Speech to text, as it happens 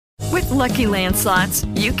Lucky Land Slots,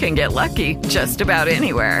 you can get lucky just about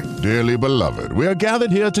anywhere. Dearly beloved, we are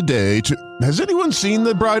gathered here today to... Has anyone seen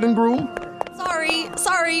the bride and groom?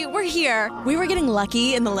 Sorry, we're here. We were getting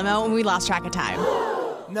lucky in the limo and we lost track of time.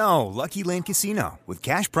 No, Lucky Land Casino, with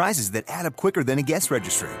cash prizes that add up quicker than a guest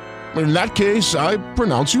registry. In that case, I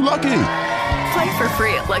pronounce you lucky. Play for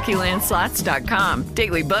free at LuckyLandSlots.com.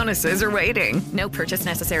 Daily bonuses are waiting. No purchase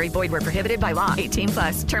necessary. Void where prohibited by law.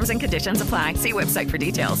 18+. Terms and conditions apply. See website for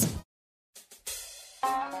details.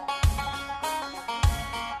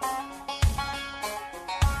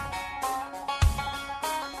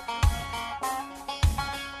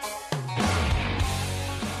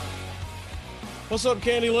 What's up,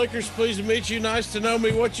 Candy Lickers? Pleased to meet you. Nice to know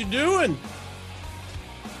me. What you doing?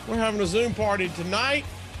 We're having a Zoom party tonight,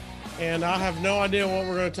 and I have no idea what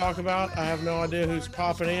we're going to talk about. I have no idea who's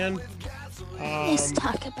popping in. Let's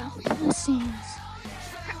talk about pussies.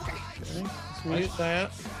 Okay, let's mute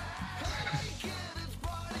that.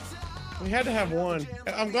 We had to have one.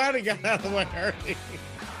 I'm glad it got out of the way early.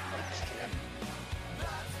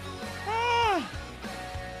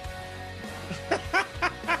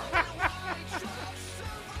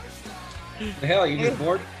 The hell, you just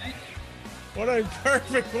bored? What a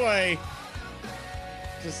perfect way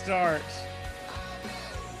to start.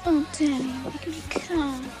 Oh, Daddy, make me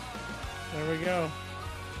come. There we go.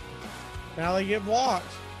 Now they get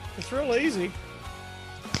blocked. It's real easy.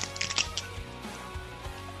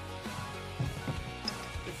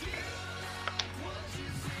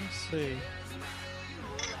 Let's see.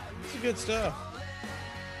 This is good stuff.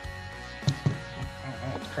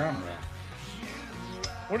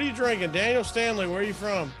 What are you drinking? Daniel Stanley, where are you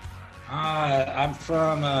from? I'm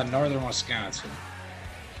from northern Wisconsin.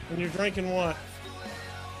 And you're drinking what?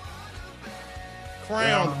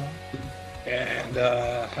 Crown. And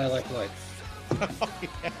I like life. Oh,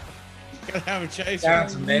 yeah. Gotta have a chaser.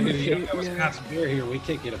 Wisconsin, baby. If you don't have Wisconsin beer here, we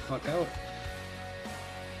kick you the fuck out.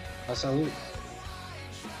 A salute.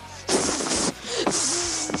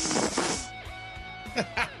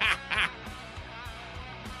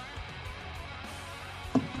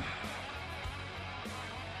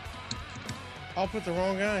 I'll put the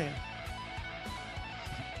wrong guy in.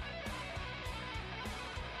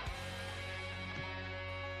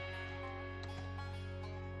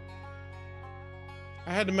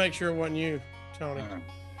 I had to make sure it wasn't you, Tony.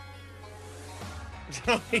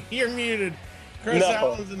 Tony, you're muted. Chris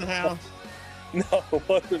Allen's in the house. No, it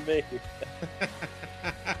wasn't me.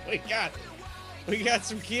 we got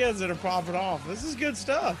some kids that are popping off. This is good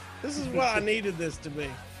stuff. This is what I needed this to be.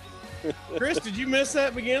 Chris, did you miss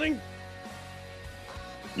that beginning?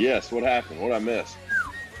 Yes. What happened? What did I miss?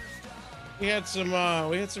 We had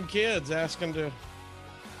some kids asking to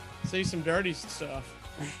see some dirty stuff.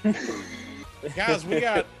 Guys,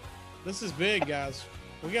 this is big, guys.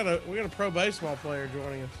 We got a pro baseball player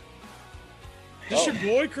joining us. Is this your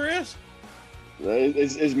boy, Chris?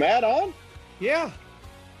 Is Matt on? Yeah.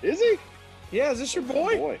 Is he? Yeah, is this your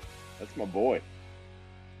boy? That's my boy.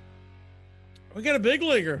 We got a big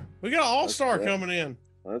leaguer. We got an all-star coming in.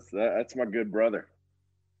 That's my good brother.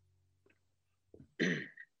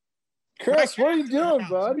 Chris, what are you doing,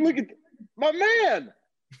 bud? Look at my man.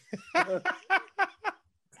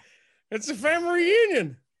 It's a family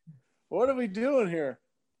reunion. What are we doing here?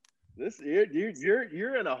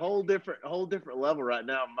 You're in a whole different level right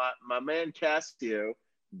now. My man Casio,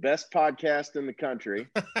 best podcast in the country.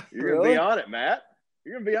 You're gonna be on it, Matt.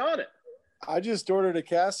 You're gonna be on it. I just ordered a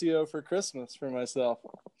Casio for Christmas for myself.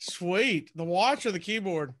 Sweet. The watch or the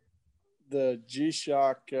keyboard? The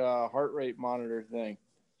G-Shock heart rate monitor thing.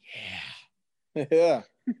 Yeah. Yeah.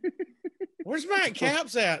 Where's Matt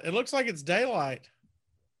Capps at? It looks like it's daylight.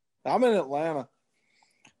 I'm in Atlanta.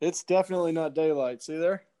 It's definitely not daylight. See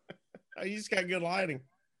there? Oh, you just got good lighting.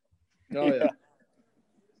 Oh, yeah.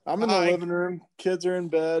 I'm in the living room. Kids are in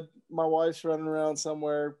bed. My wife's running around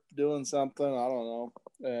somewhere doing something. I don't know.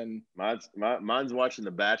 And mine's watching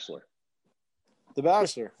The Bachelor. The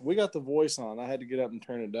Bachelor. We got The Voice on. I had to get up and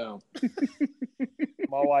turn it down.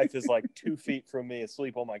 My wife is like 2 feet from me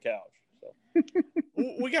asleep on my couch. So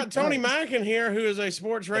we got Tony Mack in here, who is a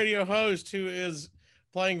sports radio host who is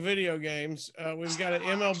playing video games. We've got an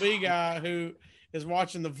MLB guy who is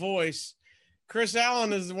watching The Voice. Chris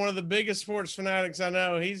Allen is one of the biggest sports fanatics I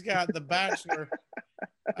know. He's got The Bachelor.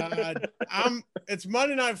 It's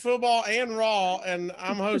Monday Night Football and Raw, and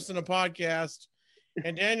I'm hosting a podcast.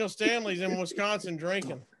 And Daniel Stanley's in Wisconsin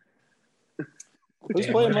drinking. Who's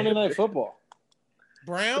playing Monday Night Football?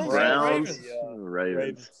 Browns.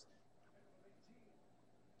 Ravens.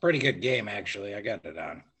 Pretty good game, actually. I got it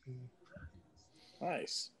on.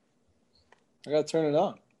 Nice. I got to turn it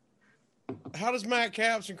on. How does Matt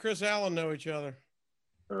Capps and Chris Allen know each other?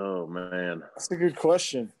 Oh man, that's a good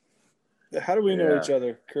question. How do we know each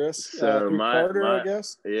other, Chris? So through Carter, my I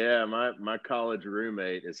guess. Yeah, my college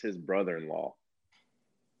roommate is his brother-in-law.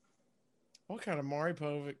 What kind of Maury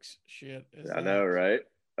Povich shit is I that? know, right?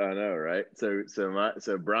 I know, right? So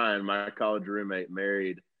Brian, my college roommate,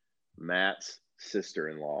 married Matt's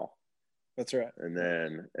sister-in-law. That's right. And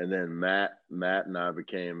then Matt and I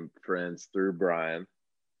became friends through Brian,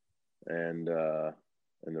 and the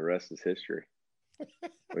rest is history.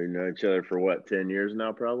 We've known each other for what, 10 years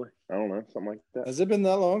now, probably? I don't know, something like that. Has it been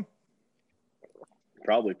that long?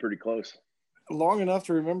 Probably pretty close. Long enough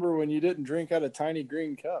to remember when you didn't drink out of tiny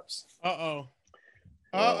green cups. Uh-oh.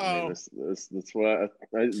 I mean, that's why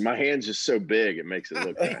my hand's just so big it makes it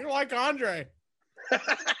look bad. You're like Andre.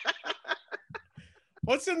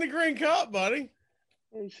 What's in the green cup, buddy?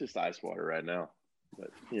 It's just ice water right now,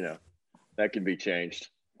 but that can be changed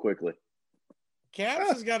quickly.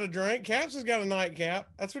 Caps has got a drink. Caps has got a nightcap.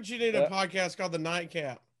 That's what you need a podcast called The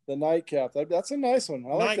Nightcap. The Nightcap. That's a nice one.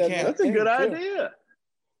 I like that. That's a good idea.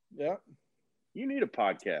 Yeah. You need a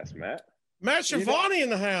podcast, Matt. Matt Schiavone in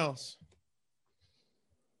the house.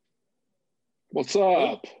 What's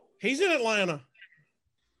up? He's in Atlanta.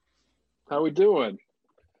 How we doing?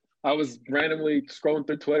 I was randomly scrolling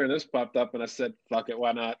through Twitter and this popped up and I said, fuck it,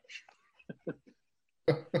 why not?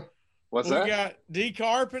 What's that? We got D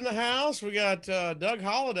Carp in the house. We got Doug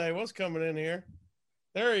Holliday. What's coming in here?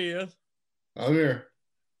 There he is. I'm here.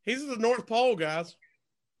 He's at the North Pole, guys.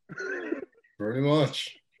 Pretty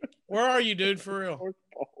much. Where are you, dude, for real? North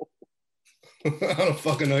Pole. On a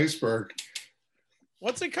fucking iceberg.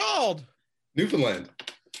 What's it called? Newfoundland.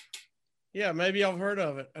 Yeah, maybe I've heard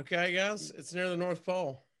of it. Okay, guys? It's near the North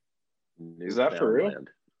Pole. Is that for real?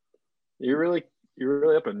 You're really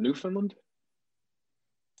up in Newfoundland?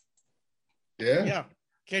 Yeah. Yeah.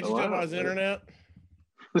 Can't you tell by his internet?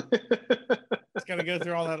 It's got to go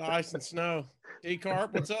through all that ice and snow.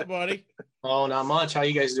 D-Carp, what's up, buddy? Oh, not much. How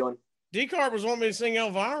you guys doing? D-Carp was wanting me to sing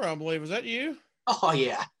Elvira, I believe. Was that you? Oh,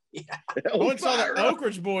 yeah. Yeah. I went and saw the Oak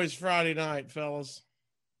Ridge Boys Friday night, fellas.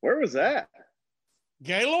 Where was that?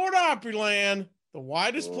 Gaylord Opryland, the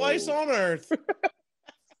whitest place on earth.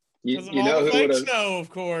 You Because of know all the who fake would've- snow, of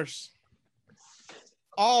course.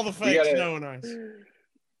 All the fake snow and ice.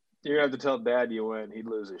 You're gonna have to tell Dad you went. He'd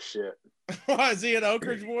lose his shit. Why, is he an Oak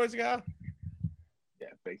Ridge Boys guy? Yeah,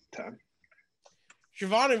 big time.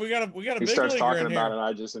 Shivani, we got a He big starts leaguer talking in about here. it.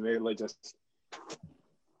 I just immediately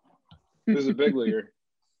who's a big leaguer?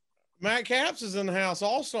 Matt Capps is in the house,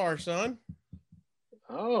 all-star, son.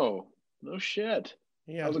 Oh, no shit.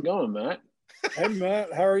 Yeah. How's it going, Matt? Hey,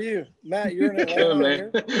 Matt. How are you? Matt, you're in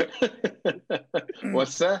Atlanta. Good, man.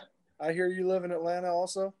 What's that? I hear you live in Atlanta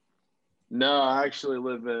also. No, I actually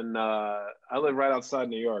live in I live right outside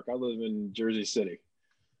New York. I live in Jersey City,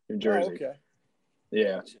 New Jersey. Oh, okay.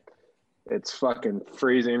 Yeah. It's fucking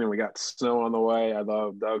freezing and we got snow on the way. I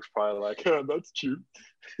thought Doug's probably like, oh, that's cheap.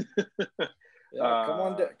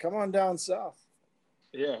 Yeah, come on down south.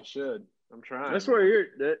 Yeah, should. I'm trying. That's where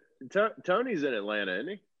Tony's in Atlanta, isn't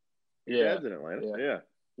he? Yeah. Dad's in Atlanta. Yeah.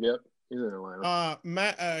 Yep. He's in Atlanta.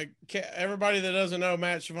 Matt, everybody that doesn't know,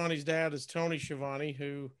 Matt Schiavone's dad is Tony Schiavone,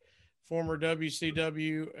 who former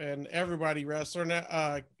WCW and everybody wrestler,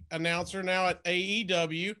 announcer now at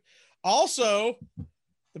AEW. Also,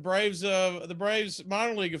 the Braves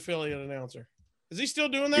minor league affiliate announcer. Is he still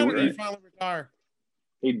doing that, or did he finally retire?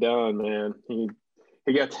 He done, man. He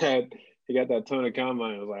got that Tony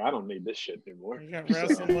combine. I was like, I don't need this shit anymore. He got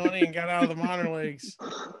wrestling money and got out of the minor leagues.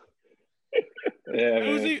 Yeah,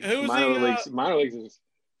 Who was minor leagues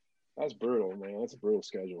that's brutal, man. That's a brutal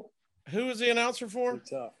schedule. Who was the announcer for?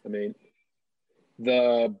 Tough. I mean,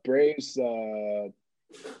 the Braves AAA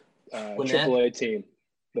team,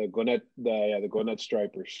 the Gwinnett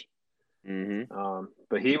Stripers. Mm-hmm.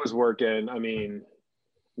 But he was working. I mean,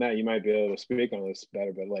 Matt, you might be able to speak on this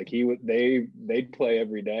better, but like they'd play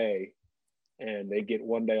every day, and they get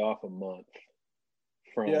one day off a month.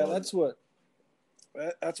 That's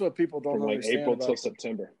what people don't from like understand April about till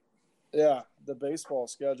September. Yeah, the baseball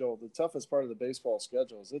schedule. The toughest part of the baseball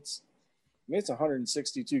schedule is it's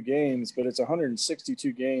 162 games, but it's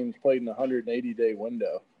 162 games played in a 180-day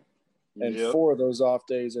window, and 4 of those off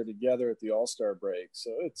days are together at the All-Star break.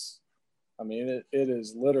 So it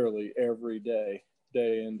is literally every day,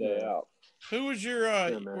 day in, day out. Who was your?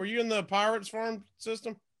 Were you in the Pirates farm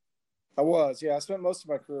system? I was. Yeah, I spent most of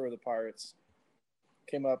my career with the Pirates.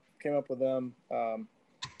 Came up with them.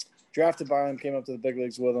 Drafted by them. Came up to the big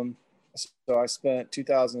leagues with them. So I spent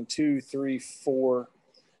 2002, 3, 4,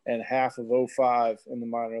 and half of 05 in the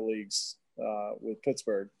minor leagues with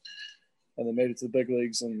Pittsburgh, and then made it to the big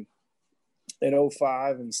leagues in in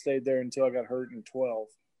 05 and stayed there until I got hurt in 12.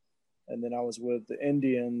 And then I was with the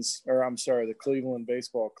the Cleveland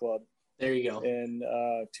Baseball Club. There you go. In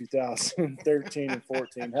 2013 and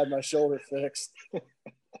 14. Had my shoulder fixed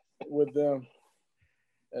with them.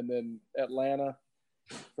 And then Atlanta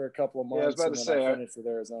for a couple of months. Yeah, I was about to say, I finished with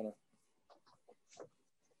Arizona.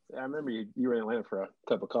 I remember you were in Atlanta for a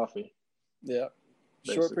cup of coffee. Yeah.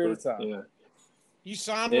 Basically. Short period of time. Yeah. You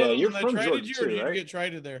signed with them you're when from they traded Georgia you, or too, did right? you get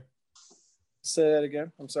traded there? Say that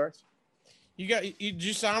again. I'm sorry. Did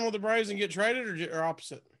you sign with the Braves and get traded, or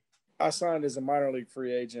opposite? I signed as a minor league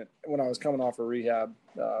free agent when I was coming off a rehab,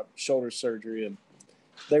 shoulder surgery, and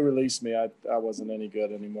they released me. I wasn't any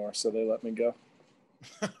good anymore, so they let me go.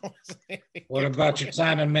 What about your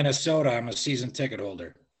time in Minnesota? I'm a season ticket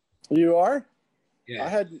holder. You are? Yeah.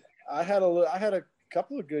 I had a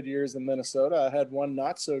couple of good years in Minnesota. I had one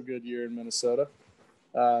not so good year in Minnesota.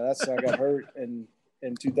 That's when I got hurt in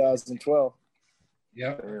 2012.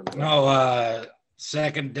 Yep. No,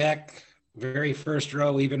 second deck, very first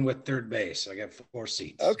row, even with third base. I got 4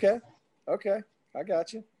 seats. Okay. I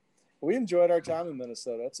got you. We enjoyed our time in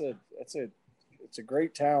Minnesota. It's a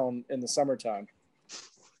great town in the summertime.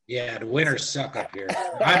 Yeah, the winters suck up here.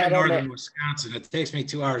 I'm in northern Wisconsin. It takes me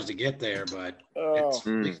 2 hours to get there, but it's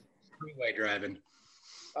freeway driving.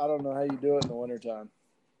 I don't know how you do it in the wintertime.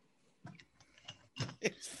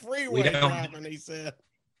 It's freeway driving, he said.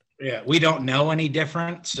 Yeah, we don't know any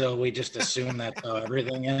different, so we just assume that's how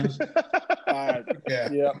everything is. Yeah,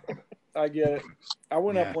 I get it. I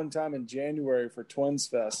went up one time in January for Twins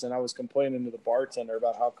Fest, and I was complaining to the bartender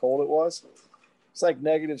about how cold it was. It's like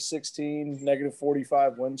 -16,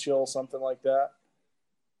 -45 wind chill, something like that.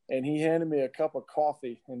 And he handed me a cup of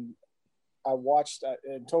coffee, and I watched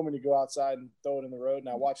and told me to go outside and throw it in the road, and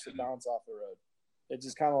I watched it bounce off the road. It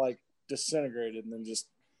just kind of like disintegrated, and then just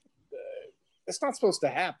it's not supposed to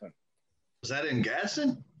happen. Was that in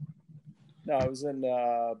Gaston? No, it was in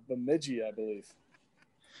Bemidji, I believe.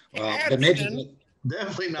 Well, Bemidji.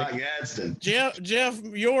 Definitely not Gadsden. Jeff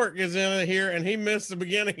York is in here, and he missed the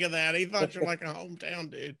beginning of that. He thought you're like a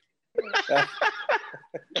hometown dude.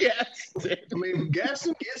 Gaston. I mean,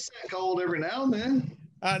 Gaston gets that cold every now and then.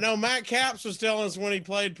 No, Matt Capps was telling us when he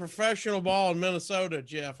played professional ball in Minnesota,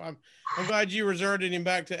 Jeff. I'm glad you reserted him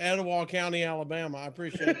back to Etowah County, Alabama. I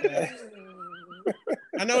appreciate that.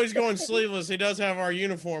 I know he's going sleeveless. He does have our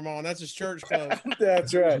uniform on. That's his church clothes.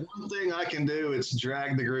 That's right. One thing I can do is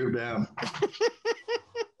drag the group down.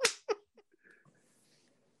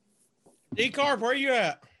 D-Carp, where are you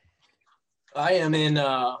at? I am in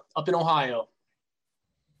up in Ohio,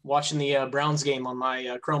 watching the Browns game on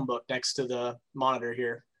my Chromebook next to the monitor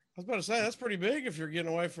here. I was about to say that's pretty big if you're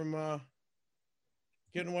getting away from Monday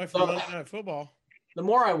Night Football. The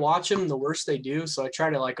more I watch them, the worse they do. So I try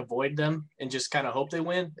to avoid them and just kind of hope they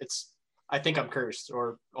win. I think I'm cursed,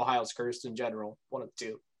 or Ohio's cursed in general. One of the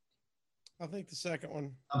two. I think the second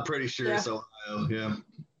one. I'm pretty sure it's Ohio.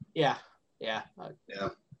 Yeah. Yeah.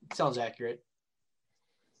 Sounds accurate.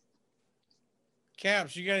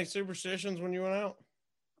 Caps, you got any superstitions when you went out?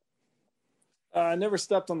 I never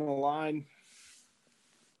stepped on the line.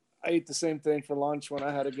 I ate the same thing for lunch when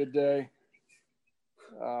I had a good day.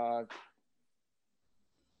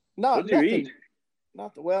 What do you eat?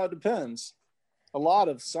 Well, it depends. A lot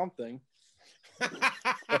of something.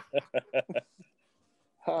 I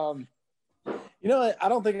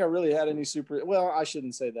don't think I really had any I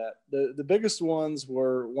shouldn't say that. The biggest ones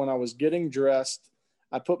were when I was getting dressed,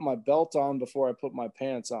 I put my belt on before I put my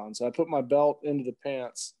pants on. So I put my belt into the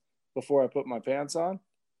pants before I put my pants on.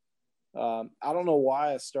 I don't know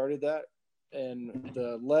why I started that, and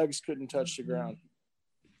the legs couldn't touch the ground.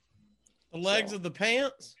 The legs of the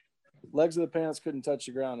pants? Legs of the pants couldn't touch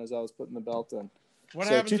the ground as I was putting the belt in. What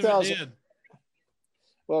happens if it did?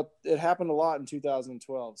 Well, it happened a lot in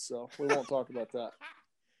 2012, so we won't talk about that.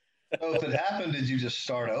 So if it happened, did you just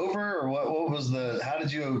start over, or what was how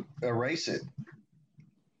did you erase it?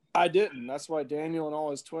 I didn't. That's why Daniel and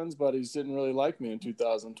all his twins buddies didn't really like me in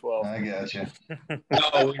 2012. I got you.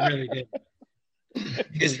 No, we really didn't.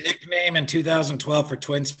 His nickname in 2012 for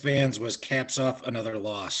Twins fans was Caps Off Another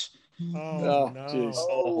Loss. Oh, no. Geez.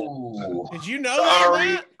 Oh. Did you know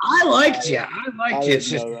Sorry. that? I liked you. I liked you.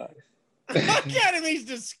 Didn't know that. Look at him. He's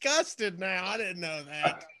disgusted now. I didn't know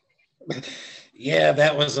that. Yeah,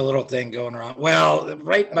 that was a little thing going wrong. Well,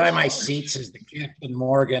 right by my seats is the Captain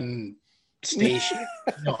Morgan station.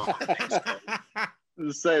 No.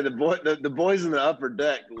 Just say the boys in the upper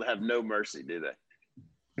deck have no mercy, do they?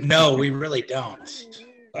 No, we really don't.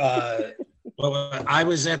 Well, I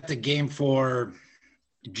was at the game for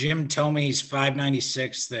Jim Tomey's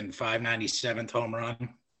 596th and 597th home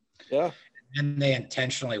run. Yeah. And they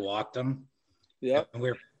intentionally walked him. Yep.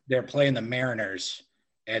 And they're playing the Mariners,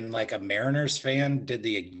 and like a Mariners fan did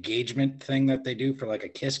the engagement thing that they do for like a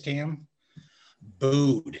kiss cam,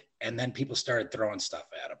 booed, and then people started throwing stuff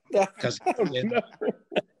at him because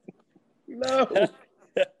No.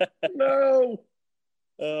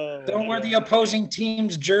 Don't wear the opposing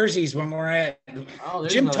team's jerseys when we're at.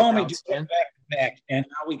 Jim told me to go back, and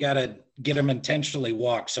now we got to get him intentionally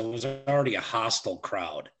walk. So it was already a hostile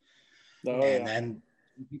crowd. And then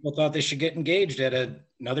people thought they should get engaged at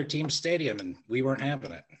another team's stadium, and we weren't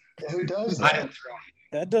having it. Who does that?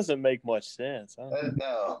 That doesn't make much sense.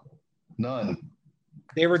 No, none.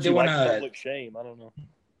 They were doing public shame. I don't know.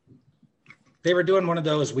 They were doing one of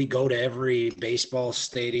those we go to every baseball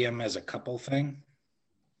stadium as a couple thing.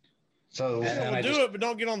 So we'll do it, but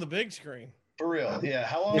don't get on the big screen. For real. Yeah.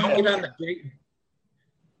 How long? Don't get on the big.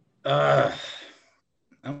 That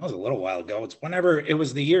was a little while ago. It's whenever it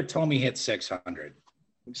was the year Tommy hit 600.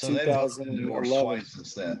 So they've divorced twice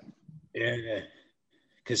since then. Yeah,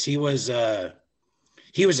 because he was a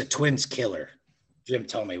Twins killer. Jim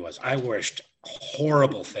told me was. I wished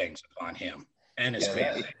horrible things upon him and his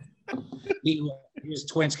family. He was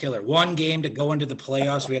Twins killer. One game to go into the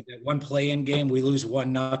playoffs. We had that one play-in game. We lose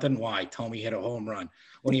 1-0. Why? Tommy hit a home run.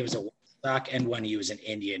 When he was a White Sox and when he was an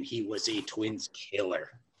Indian, he was a Twins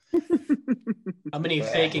killer. How many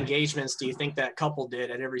fake engagements do you think that couple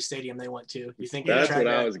did at every stadium they went to? You think they That's tried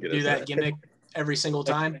what I to was gonna do say. that gimmick every single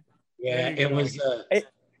time? Yeah, it was. I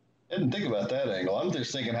didn't think about that angle. I'm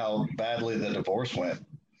just thinking how badly the divorce went.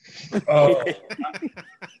 Oh,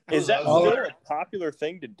 is that still a popular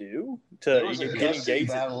thing to do? There was a get custody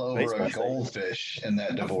engaged battle over baseball a stadium? goldfish in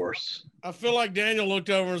that divorce. I feel like Daniel looked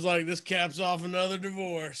over and was like, "This caps off another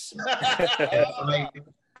divorce."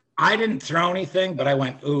 I didn't throw anything, but I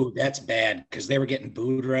went, "Ooh, that's bad," because they were getting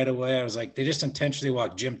booed right away. I was like, they just intentionally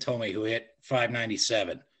walked Jim Tomey, who hit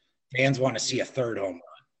 597. Fans want to see a third home run.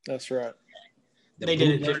 That's right. They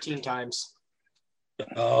did it 15 times.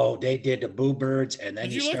 Oh, they did the Boo Birds, and then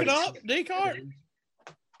Did you look it up, D-Cart?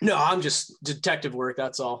 No, I'm just detective work.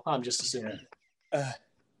 That's all. I'm just assuming.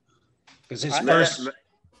 Because his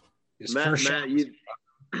first shot.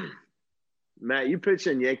 Matt, you pitched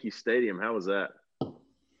in Yankee Stadium. How was that?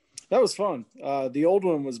 That was fun. The old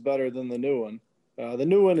one was better than the new one. The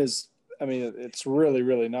new one is, I mean, it's really,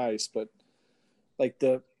 really nice, but like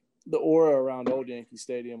the aura around old Yankee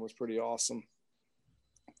Stadium was pretty awesome.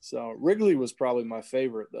 So Wrigley was probably my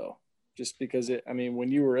favorite though, just because when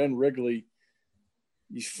you were in Wrigley,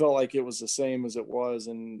 you felt like it was the same as it was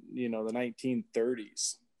in, the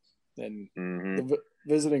 1930s. And the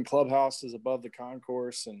visiting clubhouse is above the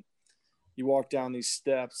concourse, and you walk down these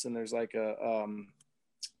steps and there's like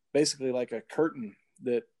basically like a curtain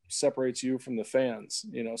that separates you from the fans,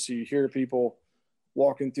 so you hear people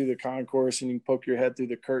walking through the concourse and you can poke your head through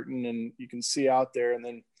the curtain and you can see out there, and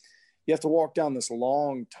then you have to walk down this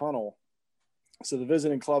long tunnel. So the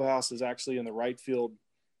visiting clubhouse is actually in the right field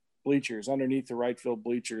bleachers, underneath the right field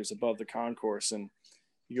bleachers above the concourse. And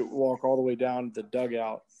you walk all the way down to the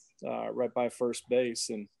dugout right by first base.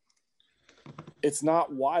 And it's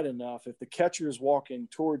not wide enough. If the catcher is walking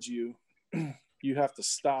towards you, you have to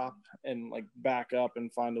stop and like back up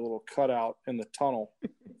and find a little cutout in the tunnel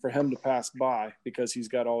for him to pass by, because he's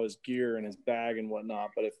got all his gear and his bag and whatnot.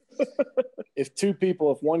 But if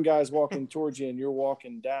one guy's walking towards you and you're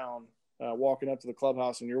walking down, walking up to the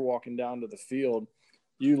clubhouse and you're walking down to the field,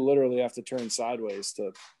 you literally have to turn sideways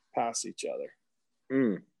to pass each other.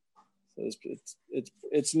 So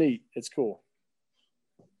it's neat. It's cool.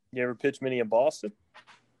 You ever pitch many in Boston?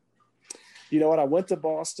 You know what? I went to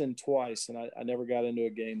Boston twice, and I never got into a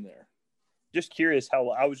game there. Just curious I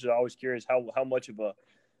was always curious how much of a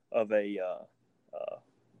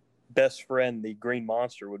best friend the Green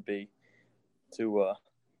Monster would be to a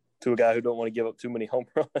guy who don't want to give up too many home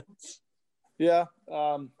runs. Yeah.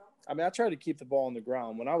 I try to keep the ball on the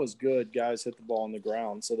ground. When I was good, guys hit the ball on the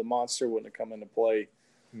ground, so the Monster wouldn't have come into play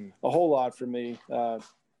a whole lot for me.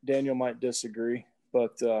 Daniel might disagree.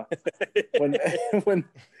 But when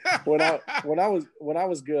I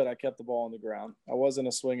was good, I kept the ball on the ground. I wasn't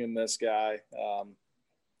a swing and miss guy. I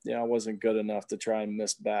wasn't good enough to try and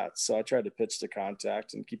miss bats, so I tried to pitch to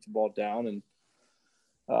contact and keep the ball down. And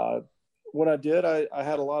when I did, I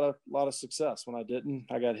had a lot of success. When I didn't,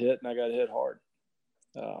 I got hit, and I got hit hard.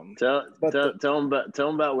 Tell them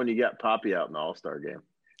about when you got Poppy out in the All-Star game.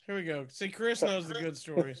 Here we go. See, Chris knows the good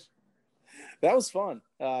stories. That was fun.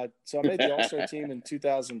 So I made the All-Star team in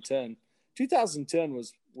 2010. 2010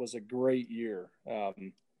 was a great year.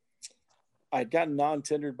 I had gotten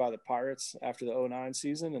non-tendered by the Pirates after the 2009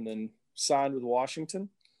 season and then signed with Washington.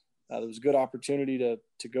 There was a good opportunity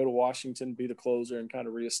to go to Washington, be the closer, and kind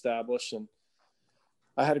of reestablish. And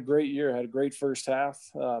I had a great year. I had a great first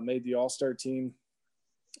half. Made the All-Star team.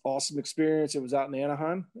 Awesome experience. It was out in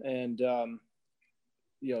Anaheim, and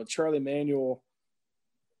Charlie Manuel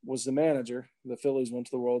was the manager. The Phillies went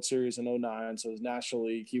to the World Series in 2009, so it was National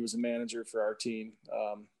League. He was a manager for our team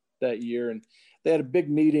that year, and they had a big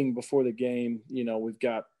meeting before the game. We've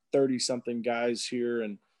got 30-something guys here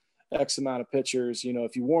and X amount of pitchers.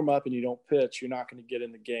 If you warm up and you don't pitch, you're not going to get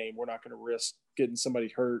in the game. We're not going to risk getting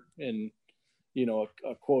somebody hurt in,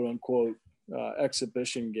 a quote-unquote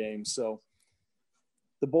exhibition game. So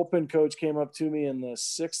the bullpen coach came up to me in the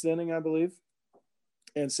 6th inning, I believe,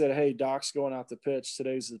 and said, "Hey, Doc's going out to pitch.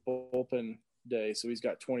 Today's his bullpen day, so he's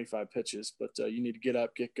got 25 pitches, but you need to get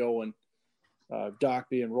up, get going." Doc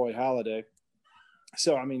being Roy Halladay.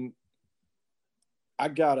 So, I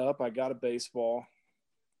got up, I got a baseball,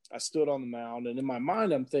 I stood on the mound, and in my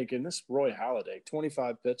mind, I'm thinking, this Roy Halladay,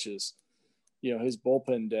 25 pitches, his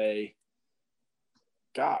bullpen day.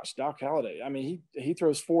 Gosh, Doc Halladay. He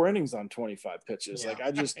throws 4 innings on 25 pitches. Yeah.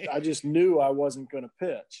 I just knew I wasn't going to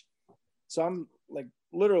pitch. So I'm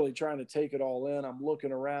literally trying to take it all in. I'm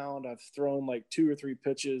looking around. I've thrown 2 or 3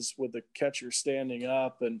 pitches with the catcher standing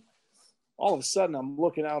up, and all of a sudden I'm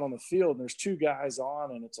looking out on the field and there's 2 guys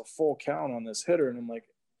on and it's a full count on this hitter. And I'm like,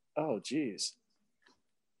 oh geez.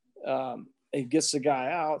 He gets the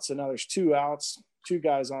guy out. So now there's 2 outs, 2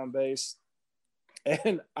 guys on base.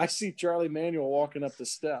 And I see Charlie Manuel walking up the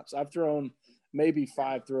steps. I've thrown maybe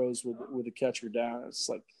 5 throws with the catcher down. It's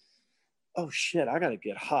like, oh shit, I got to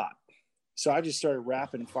get hot. So I just started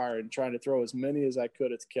rapid firing, trying to throw as many as I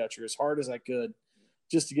could at the catcher, as hard as I could,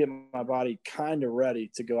 just to get my body kind of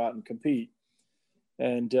ready to go out and compete.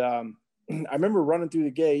 And I remember running through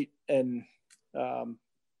the gate and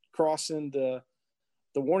crossing the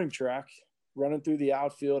warning track, running through the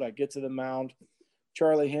outfield. I get to the mound.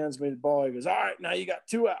 Charlie hands me the ball. He goes, "All right, now you got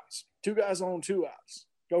 2 outs. 2 guys on 2 outs.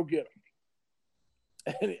 Go get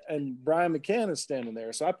them." And Brian McCann is standing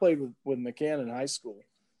there. So I played with McCann in high school.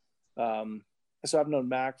 So I've known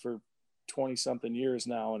Mac for 20-something years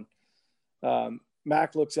now. And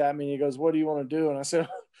Mac looks at me and he goes, "What do you want to do?" And I said,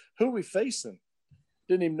 "Who are we facing?"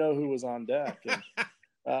 Didn't even know who was on deck. And,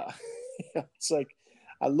 it's like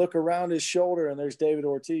I look around his shoulder and there's David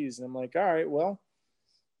Ortiz. And I'm like, all right, well,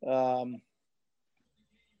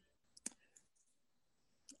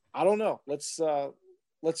 I don't know. Let's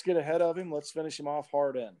get ahead of him. Let's finish him off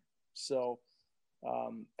hard in. So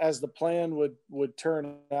as the plan would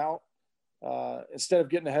turn out, instead of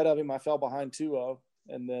getting ahead of him, I fell behind 2-0.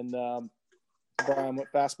 And then Brian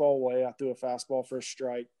went fastball away. I threw a fastball for a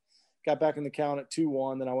strike. Got back in the count at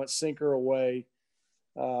 2-1. Then I went sinker away.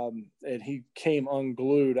 And he came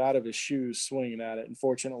unglued out of his shoes swinging at it.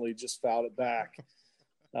 Unfortunately, just fouled it back.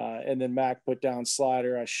 And then Mac put down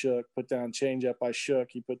slider. I shook. Put down changeup. I shook.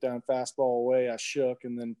 He put down fastball away. I shook.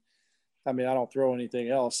 And then, I don't throw anything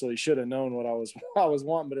else. So he should have known what I was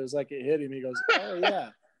wanting, but it was like it hit him. He goes, "Oh yeah."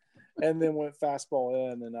 And then went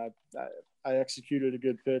fastball in, and I executed a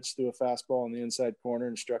good pitch, threw a fastball in the inside corner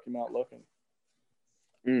and struck him out looking.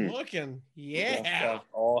 Looking. Yeah. That's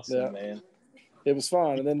awesome, Yeah. man. It was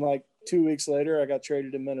fun. And then 2 weeks later, I got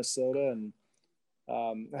traded to Minnesota, and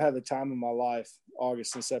I had the time of my life.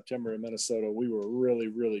 August and September in Minnesota, we were really,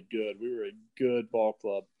 really good. We were a good ball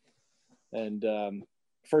club. And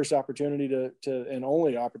first opportunity to and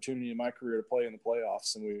only opportunity in my career to play in the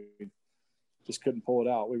playoffs, and we just couldn't pull it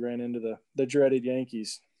out. We ran into the dreaded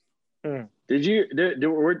Yankees. Were you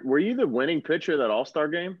the winning pitcher of that All-Star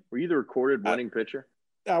game? Were you the recorded winning pitcher?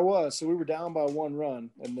 I was. So we were down by 1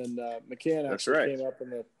 run, and then McCann actually came up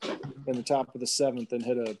in the top of the 7th and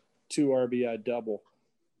hit a 2 RBI double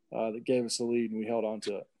that gave us the lead, and we held on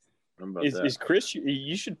to it. Is Chris?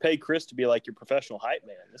 You should pay Chris to be like your professional hype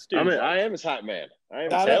man. This dude, I am his hype man. I'm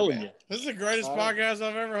telling you, this is the greatest podcast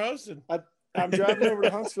I've ever hosted. I'm driving over to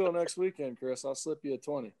Huntsville next weekend, Chris. I'll slip you a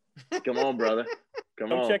 20. Come on, brother.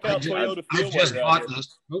 Come on. Check out Toyota I Field. just bought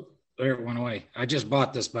this. Oh, there it went away. I just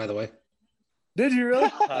bought this, by the way. Did you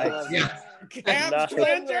really? Yeah. Caps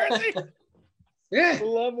twin jersey. Yeah. I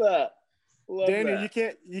love that. Daniel,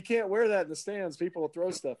 that. you can't wear that in the stands. People will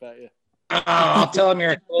throw stuff at you. I'll tell him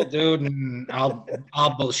you're a cool dude, and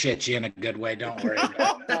I'll bullshit you in a good way. Don't worry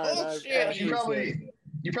about it.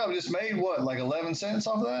 You probably just made what, like 11 cents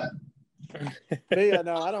off of that? Yeah,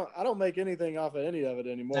 no, I don't make anything off of any of it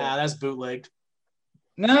anymore. Nah, that's bootlegged.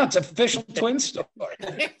 No, it's official twin store.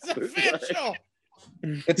 It's official.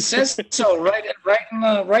 It says so right in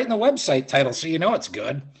the website title, so you know it's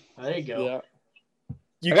good. There you go. Yeah.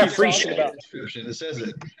 You I got keep free talking shit. about It says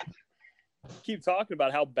it. keep talking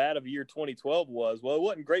about how bad of a year 2012 was. Well, it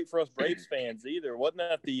wasn't great for us Braves fans either. Wasn't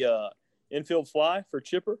that the infield fly for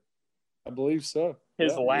Chipper? I believe so.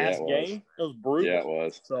 his last game. It was brutal. Yeah, it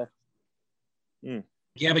was. So.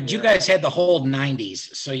 Yeah, but you guys had the whole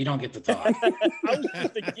 90s, so you don't get the thought. I was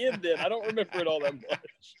just a kid then. I don't remember it all that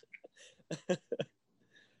much.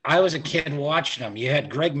 I was a kid watching them. You had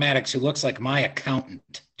Greg Maddox, who looks like my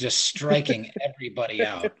accountant, just striking everybody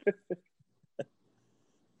out.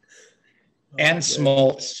 And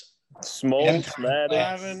Smoltz. Smoltz,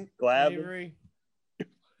 Maddox, Glavin. Avery.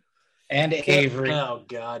 And Avery. Oh,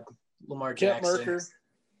 God. Lamar Jackson. Merker.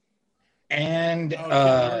 And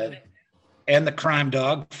and the crime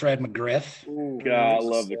dog, Fred McGriff. Ooh, God, I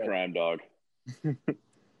love the crime dog.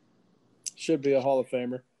 Should be a Hall of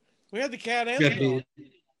Famer. We had the cat and the dog.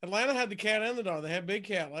 Atlanta had the cat and the dog. They had Big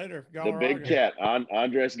Cat later. The Big Cat,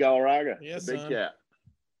 Andres Galarraga. Yes, the Big Cat.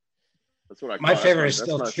 That's what I call My favorite is that's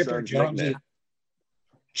still my Chipper son's Jones. nickname.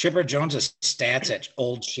 Chipper Jones's stats at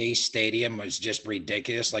Old Shea Stadium was just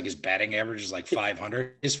ridiculous. Like his batting average is like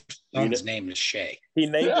 500. His son's name is Shea. He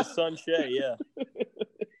named his son Shea, yeah.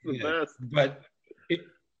 The best. But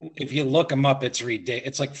if you look him up, it's ridiculous.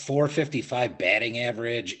 It's like 455 batting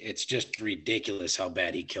average. It's just ridiculous how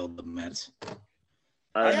bad he killed the Mets.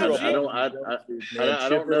 I don't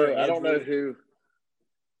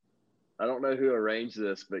know who arranged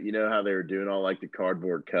this, but you know how they were doing all like the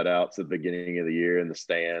cardboard cutouts at the beginning of the year in the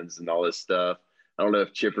stands and all this stuff. I don't know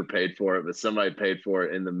if Chipper paid for it, but somebody paid for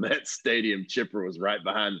it in the Mets stadium. Chipper was right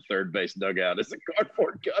behind the third base dugout as a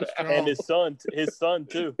cardboard cutout. And his son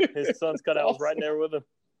too. His son's cutout was right there with him.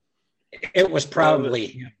 It was probably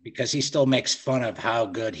him because he still makes fun of how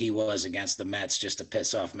good he was against the Mets just to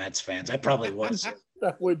piss off Mets fans. I probably was.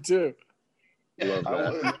 I would too. Yeah,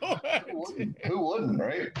 who wouldn't,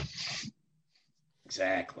 right?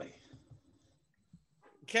 Exactly.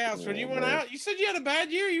 Cass, when you went out, you said you had a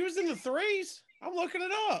bad year. You was in the threes. I'm looking it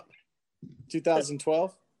up.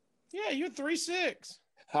 2012? Yeah, you had 3.6.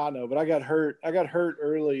 I know, but I got hurt. I got hurt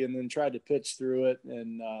early and then tried to pitch through it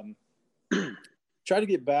and tried to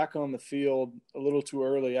get back on the field a little too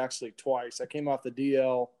early, actually twice. I came off the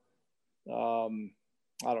DL.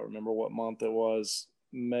 I don't remember what month it was.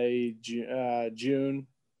 May, June,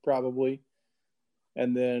 probably.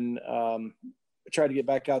 And then I tried to get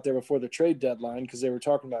back out there before the trade deadline because they were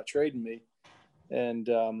talking about trading me. And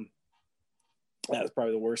that was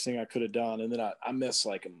probably the worst thing I could have done. And then I missed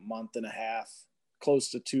like a month and a half, close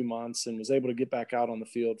to 2 months, and was able to get back out on the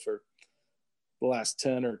field for the last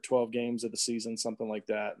 10 or 12 games of the season, something like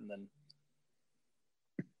that. And then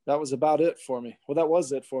that was about it for me. Well, that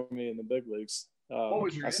was it for me in the big leagues. What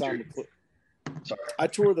was your injury? Sorry. I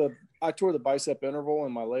tore the bicep interval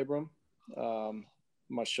in my labrum,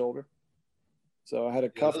 my shoulder. So I had a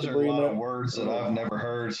cuff those debris. are a lot of words that I've never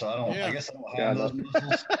heard, so I guess I don't have those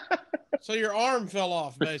muscles. So your arm fell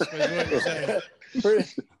off, basically, is what you're saying.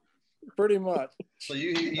 Pretty much. So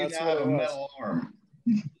you now have a metal arm.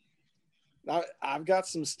 I've got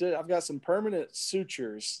some permanent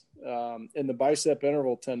sutures in the bicep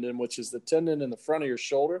interval tendon, which is the tendon in the front of your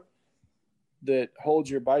shoulder that holds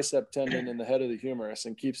your bicep tendon in the head of the humerus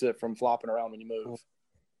and keeps it from flopping around when you move.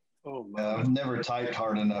 Oh, man. I've never typed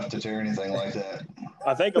hard enough to tear anything like that.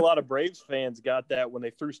 I think a lot of Braves fans got that when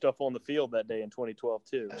they threw stuff on the field that day in 2012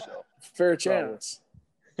 too. So fair chance.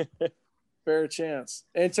 Fair chance.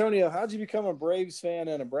 Antonio, how'd you become a Braves fan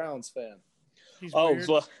and a Browns fan?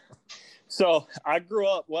 So I grew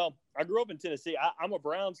up in Tennessee. I'm a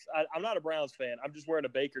Browns. I'm not a Browns fan. I'm just wearing a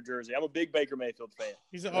Baker jersey. I'm a big Baker Mayfield fan.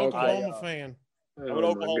 He's an Oklahoma fan. I'm an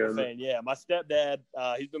Oklahoma fan. Yeah, my stepdad.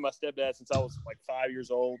 He's been my stepdad since I was like 5 years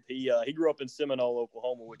old. He grew up in Seminole,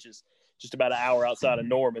 Oklahoma, which is just about an hour outside of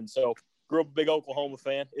Norman. So grew up a big Oklahoma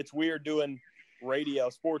fan. It's weird doing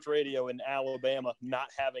sports radio in Alabama, not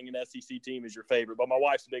having an SEC team as your favorite. But my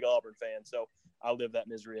wife's a big Auburn fan, so I live that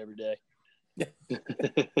misery every day.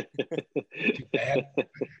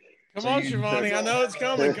 Come on, Shivani. I know it's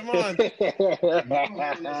coming. Come on.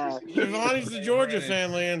 Shivani's the Georgia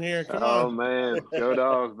family in here. Come on. Oh, man. Go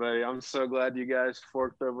Dogs, buddy. I'm so glad you guys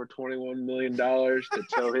forked over $21 million to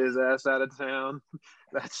tow his ass out of town.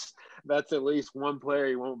 That's at least one player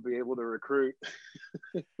you won't be able to recruit.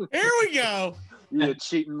 Here we go. You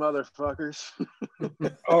cheating motherfuckers.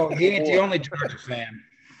 Oh, he ain't the only Georgia fan.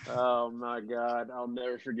 Oh, my God. I'll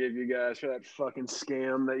never forgive you guys for that fucking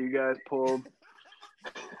scam that you guys pulled.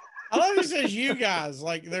 I love he says you guys.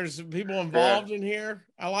 Like there's people involved in here.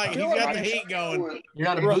 I like he's got the heat going. You're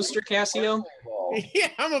not a booster, Casio? Yeah,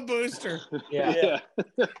 I'm a booster. Yeah.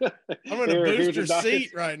 I'm in a booster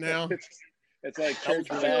seat right now. It's like church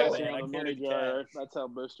relaxing on the money jar. That's how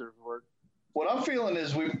boosters work. What I'm feeling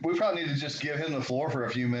is we probably need to just give him the floor for a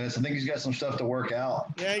few minutes. I think he's got some stuff to work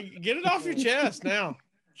out. Yeah, get it off your chest now.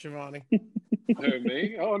 Shivani? Who,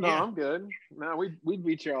 me? Oh no, Yeah. I'm good. No, we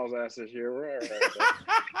beat y'all's ass this year. We're all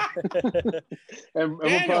right. and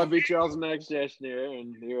we'll probably beat y'all's next year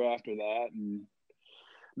and the year after that. And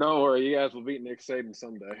don't worry, you guys will beat Nick Saban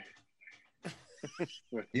someday.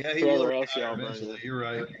 Yeah, he Whoever will else y'all eventually. bring in. You're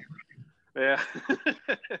right. Yeah.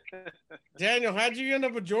 Daniel, how'd you end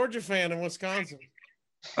up a Georgia fan in Wisconsin?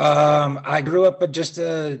 I grew up with just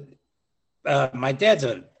my dad's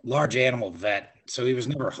a large animal vet, so he was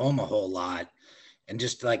never home a whole lot. And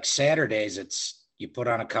just like Saturdays, you put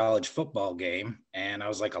on a college football game, and I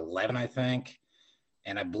was like 11, I think.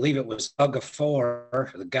 And I believe it was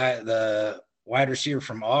Ugafor, the wide receiver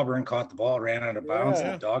from Auburn, caught the ball, ran out of bounds,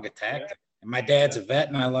 and the dog attacked him. And my dad's a vet,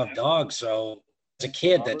 and I love dogs. So as a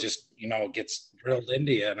kid, that just, gets drilled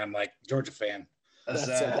into you. And I'm like, Georgia fan.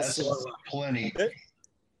 That's plenty.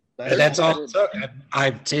 That's all it took.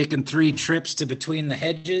 I've taken 3 trips to Between the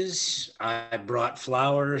Hedges. I brought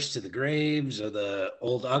flowers to the graves of the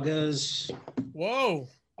old Uggas. Whoa.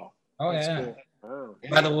 Oh, That's yeah. cool. Oh.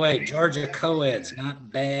 By the way, Georgia co-ed's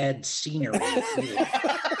not bad scenery.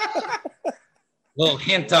 Little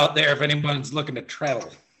hint out there if anyone's looking to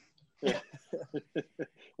travel.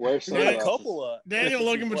 Where's a couple of Daniel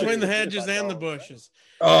looking between the hedges and the bushes.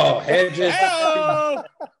 Oh, hedges. Hey-o!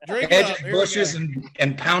 Drink Hedges, up. Here we bushes,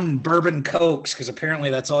 and pounding bourbon cokes, because apparently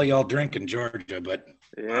that's all y'all drink in Georgia. But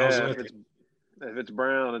Yeah, if it's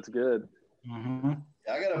brown, it's good. Mm-hmm.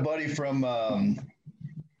 I got a buddy from, I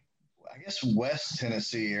guess, West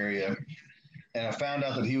Tennessee area, and I found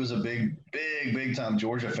out that he was a big time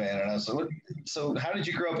Georgia fan. And I said, so how did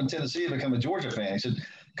you grow up in Tennessee and become a Georgia fan? He said,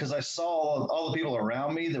 because I saw all the people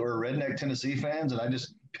around me that were redneck Tennessee fans, and I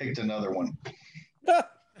just picked another one.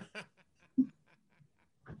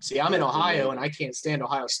 See, I'm in Ohio, and I can't stand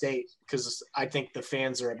Ohio State because I think the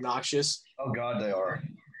fans are obnoxious. Oh, God, they are.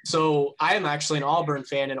 So I am actually an Auburn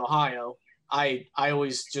fan in Ohio. I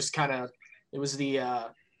always just kind of – it was the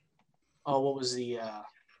what was the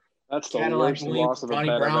that's the Cadillac worst loss of a bet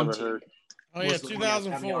I've ever heard. Oh, yeah,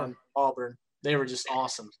 2004. Auburn. They were just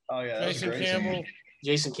awesome. Oh, yeah. Jason Campbell.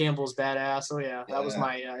 Jason Campbell's badass. Oh, yeah. That was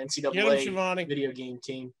my NCAA video game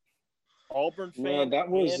team. Auburn fan that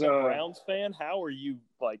was, and a Browns fan? How are you,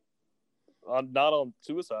 not on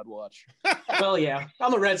suicide watch? Well, yeah.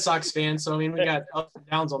 I'm a Red Sox fan, so, we got ups and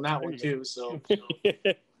downs on that one, too. So.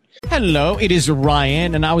 Hello, it is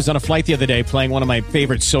Ryan, and I was on a flight the other day playing one of my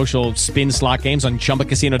favorite social spin slot games on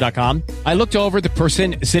ChumbaCasino.com. I looked over at the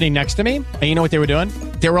person sitting next to me, and you know what they were doing?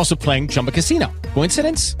 They were also playing Chumba Casino.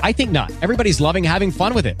 Coincidence? I think not. Everybody's loving having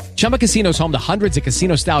fun with it. Chumba Casino is home to hundreds of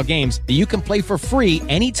casino-style games that you can play for free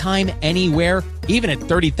anytime, anywhere, even at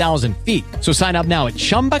 30,000 feet. So sign up now at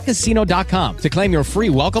ChumbaCasino.com to claim your free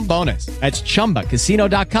welcome bonus. That's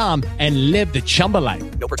ChumbaCasino.com and live the Chumba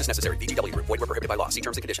life. No purchase necessary. VGW. Void where prohibited by law. See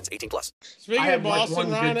terms and conditions. 18+. Speaking of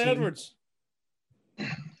Boston, Ryan Edwards.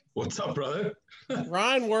 What's up, brother?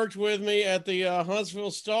 Ryan worked with me at the Huntsville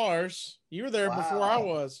Stars. You were there before I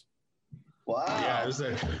was. Wow. Yeah, I was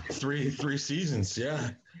there 3 seasons. Yeah.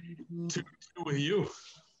 Two with you.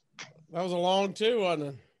 That was a long 2,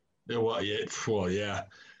 wasn't it? Well, yeah.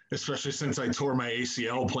 Especially since I tore my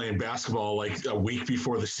ACL playing basketball like a week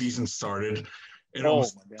before the season started. And I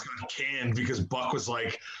was kind of canned because Buck was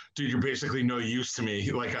like, dude, you're basically no use to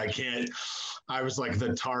me. Like, I was like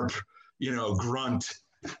the tarp, grunt.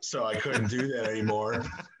 So I couldn't do that anymore.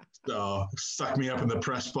 So stuck me up in the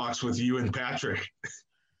press box with you and Patrick.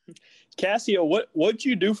 Casio, what'd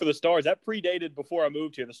you do for the Stars? That predated before I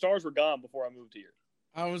moved here. The Stars were gone before I moved here.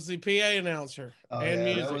 I was the PA announcer and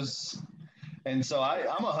music. And so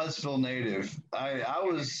I'm a Huntsville native. I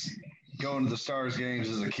was going to the Stars games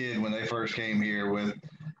as a kid when they first came here with,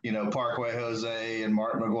 Parkway Jose and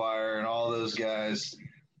Mark McGuire and all those guys.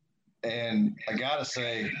 And I got to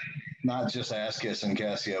say, not just Askus and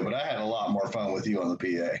Casio, but I had a lot more fun with you on the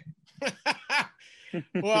PA.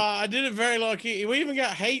 Well, I did it very lucky. We even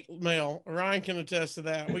got hate mail. Ryan can attest to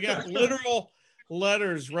that. We got literal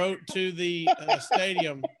letters wrote to the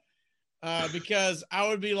stadium because I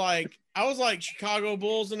was like Chicago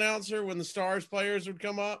Bulls announcer when the Stars players would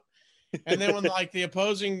come up. And then when the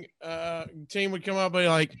opposing team would come up, I'd be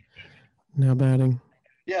like, now batting.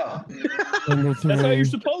 Yeah. That's how you're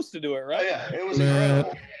supposed to do it, right? Oh, yeah, it was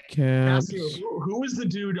incredible. Who was the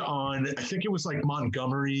dude on, I think it was like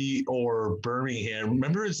Montgomery or Birmingham.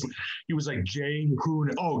 Remember he was like Jay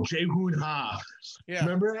Hoon. Oh, Jay Hoon Ha. Yeah.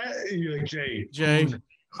 Remember that? You're like Jay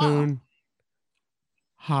Hoon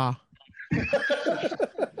Ha.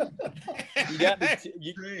 You got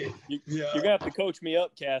you're gonna have to coach me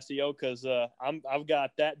up, Casio, because I've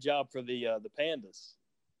got that job for the Pandas.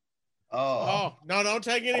 Oh no! Don't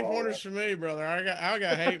take any pointers from me, brother. I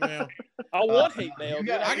got hate mail. I want hate mail.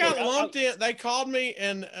 I got lumped in. They called me,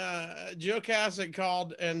 and Joe Cassick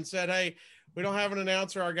called and said, "Hey, we don't have an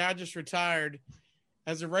announcer. Our guy just retired."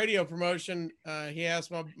 As a radio promotion, he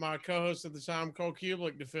asked my co-host at the time, Cole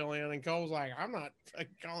Kubelik, to fill in, and Cole was like, "I'm not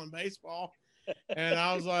calling baseball," and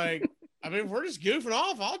I was like, "I mean, we're just goofing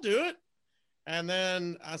off. I'll do it." And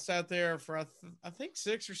then I sat there for I think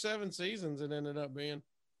 6 or 7 seasons. It ended up being.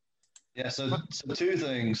 Yeah, so two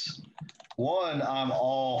things. One, I'm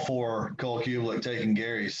all for Cole Kubelik taking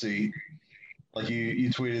Gary's seat, like you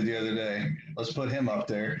tweeted the other day. Let's put him up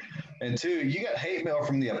there. And two, you got hate mail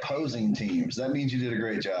from the opposing teams. That means you did a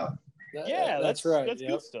great job. Yeah, that's right. That's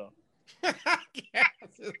good stuff. My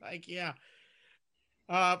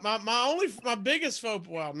biggest faux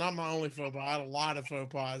pas. Well, not my only faux pas. I had a lot of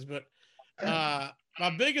faux pas, but my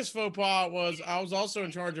biggest faux pas was I was also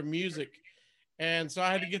in charge of music. And so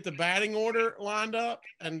I had to get the batting order lined up,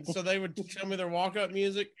 and so they would tell me their walk-up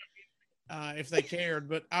music if they cared.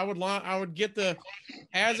 But I would get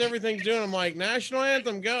as everything's doing, I'm like, national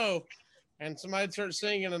anthem, go, and somebody'd start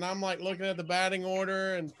singing, and I'm like looking at the batting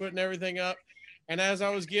order and putting everything up. And as I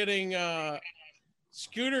was getting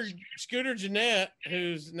Scooter Jeanette,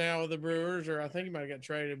 who's now with the Brewers, or I think he might have got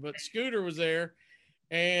traded, but Scooter was there,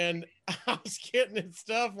 and I was getting his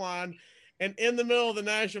stuff lined. And in the middle of the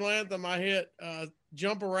national anthem, I hit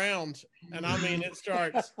jump around. And I mean, it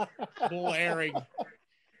starts blaring.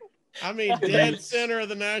 I mean, dead center of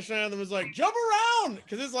the national anthem is like, jump around.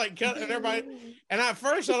 Because it's like, and everybody. And at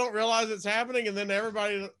first, I don't realize it's happening. And then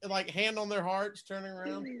everybody, like, hand on their hearts, turning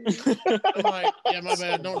around. I'm like, yeah, my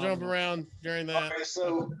bad. Don't jump around during that. Okay,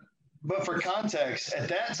 so, but for context, at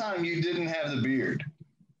that time, you didn't have the beard.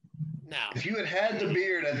 No. If you had the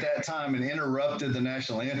beard at that time and interrupted the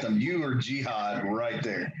national anthem, you were jihad right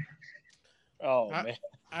there. Oh, man.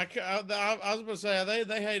 I was going to say,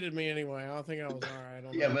 they hated me anyway. I think I was all right.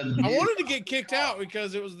 Yeah, but I wanted to get kicked out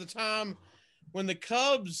because it was the time when the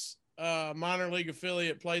Cubs minor league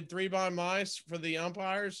affiliate played 3-by mice for the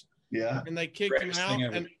umpires. Yeah. And they kicked him out.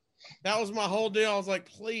 And that was my whole deal. I was like,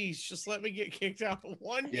 please, just let me get kicked out of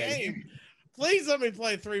one game. Please let me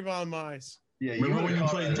play 3-by mice. Yeah, remember when you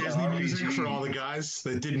played Disney music for all the guys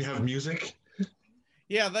that didn't have music?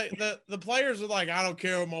 Yeah, the players are like, I don't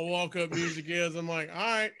care what my walk-up music is. I'm like, all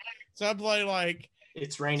right. So I play like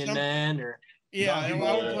It's Raining Men or I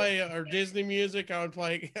would play or Disney music. I would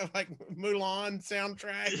play like Mulan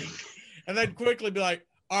soundtrack, and they'd quickly be like,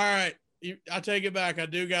 all right, I take it back. I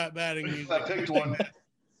do got batting music. I picked one.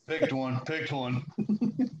 Picked one.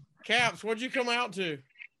 Caps, what'd you come out to?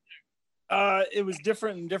 It was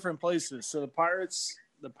different in different places. So the Pirates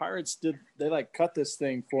they like cut this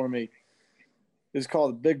thing for me. It was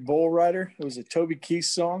called the Big Bull Rider. It was a Toby Keith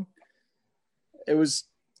song. It was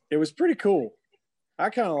pretty cool. I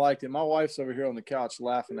kind of liked it. My wife's over here on the couch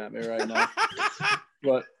laughing at me right now,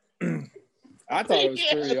 but I thought it was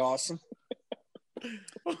pretty awesome.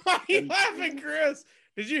 Why are you laughing, Chris?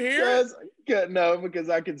 Did you hear it? No, because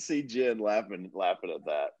I can see Jen laughing at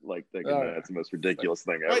that, like thinking that's the most ridiculous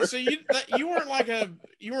thing ever. Wait, so you weren't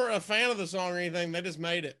a fan of the song or anything? They just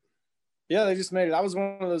made it. Yeah, they just made it. I was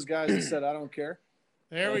one of those guys that said I don't care.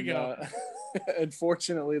 There we go.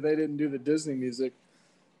 Unfortunately, they didn't do the Disney music.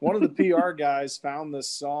 One of the PR guys found this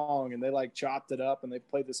song and they like chopped it up and they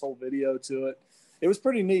played this whole video to it. It was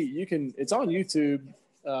pretty neat. It's on YouTube.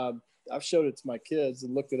 I've showed it to my kids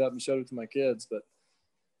and looked it up and showed it to my kids. But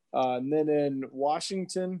and then in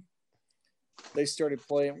Washington, they started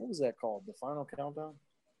playing. What was that called? The Final Countdown.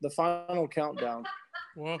 The Final Countdown.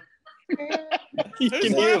 Well,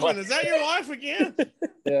 who's laughing? Is that your wife again?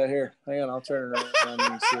 Yeah, here. Hang on, I'll turn it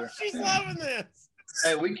around. She's loving this.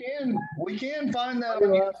 Hey, we can find that on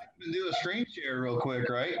YouTube and do a screen share real quick,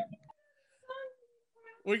 right?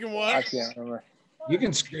 We can what? I can't remember. You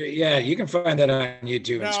can find that on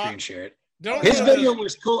YouTube and screen share it. Don't His video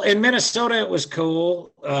was cool. In Minnesota, it was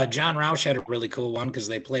cool. John Roush had a really cool one because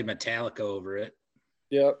they played Metallica over it.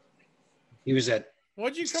 Yep. He was at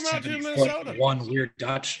What'd you come out to in Minnesota? One weird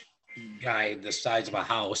Dutch guy the size of a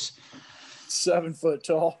house. 7 foot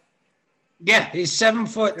tall. Yeah, he's 7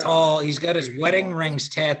 foot tall. He's got his wedding rings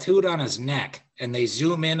tattooed on his neck, and they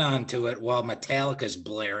zoom in onto it while Metallica's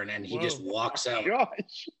blaring, and he just walks out.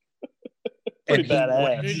 Gosh. Pretty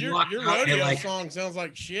badass. Dude, your rodeo song sounds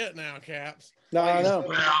like shit now, Caps. No, I know.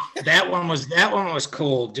 Well, that one was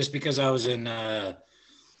cool just because I was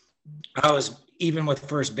even with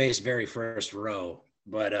first base, very first row.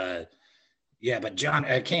 But but John,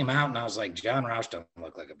 I came out and I was like, John Roush doesn't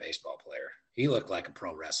look like a baseball player. He looked like a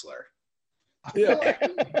pro wrestler. Yeah.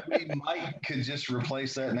 Mike could just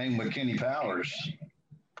replace that name with Kenny Powers.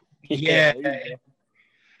 Yeah. there you go.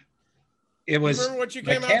 It was. remember what you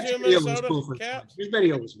my came out Caps to in video was Minnesota, cool for the Cap? Twins. His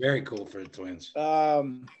video was very cool for the Twins. I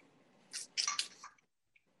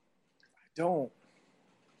don't.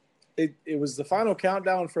 It was the final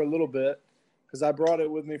countdown for a little bit because I brought it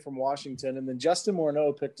with me from Washington, and then Justin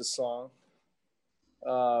Morneau picked a song.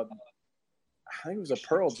 I think it was a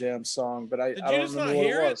Pearl Jam song, but I Did don't you just remember not what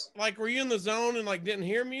hear it it? was. Like, were you in the zone and like didn't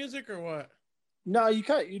hear music or what? No, you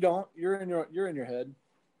don't. You're in your head.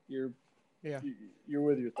 You're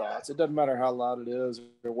with your thoughts. It doesn't matter how loud it is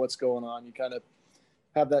or what's going on. You kind of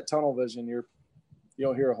have that tunnel vision. You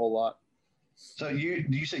don't hear a whole lot. So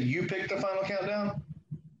you say you picked the final countdown?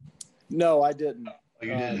 No, I didn't. Oh, you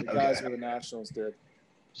didn't. The guys Okay. with the Nationals did.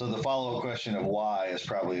 So the follow-up question of why is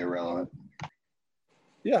probably irrelevant.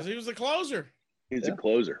 Yeah, he was the closer. He's a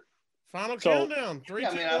closer. Final countdown. 3, Yeah,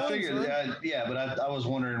 2, 1. I figured. son. But I was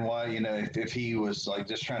wondering why. If he was like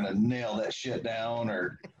just trying to nail that shit down,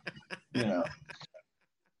 or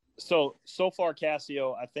So far,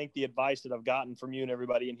 Casio, I think the advice that I've gotten from you and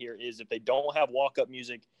everybody in here is if they don't have walk-up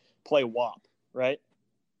music, play WAP, right?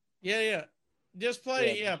 Yeah. Just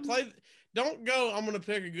play. Yeah, play. Don't go, I'm going to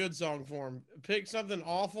pick a good song for them. Pick something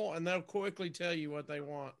awful, and they'll quickly tell you what they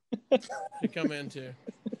want to come into.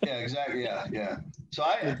 Yeah, exactly. Yeah. So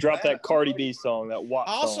I drop that Cardi B song, that WAP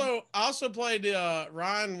song. I also played.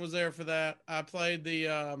 Ryan was there for that. I played the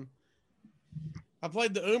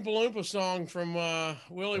Oompa Loompa song from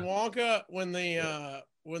Willy Wonka when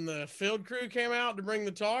the field crew came out to bring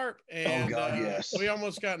the tarp, and yes. we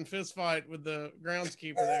almost got in fist fight with the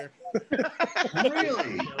groundskeeper there.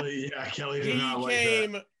 Really? Kelly did not like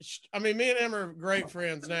that. I mean, me and him are great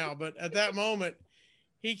friends now, but at that moment,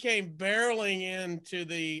 he came barreling into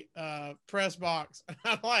the press box. And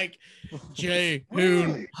I'm like, Jay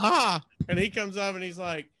Hoon, ha! And he comes up and he's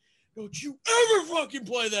like, don't you ever fucking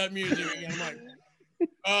play that music again. I'm like,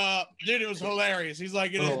 dude, it was hilarious. He's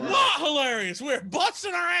like, it is not hilarious. We're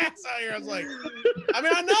busting our ass out here. I was like,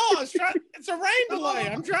 I know. I was trying. It's a rain delay.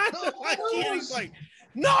 I'm trying to like. He's like,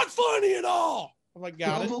 not funny at all. I'm like,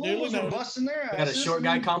 got it. Dude, busting their ass. Got a short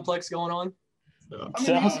guy complex going on. I mean,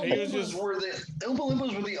 Oompa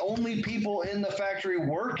Loompas were the only people in the factory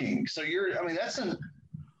working. So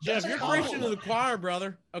Jeff, you're preaching to the choir,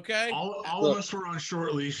 brother. Okay. All of us were on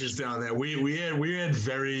short leashes down there. We had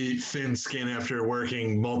very thin skin after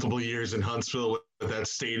working multiple years in Huntsville with that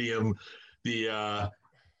stadium. The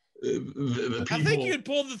people. I think you had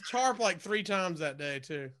pulled the tarp like 3 times that day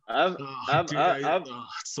too.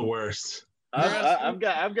 It's the worst. I've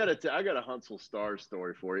got a Huntsville Stars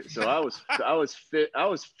story for you. So I was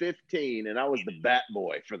 15 and I was the bat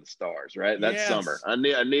boy for the Stars, right? That summer. I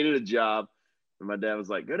needed a job, and my dad was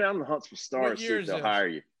like, "Go down to the Huntsville Stars, see if they'll hire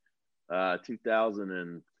you."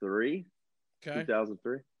 2003. Okay.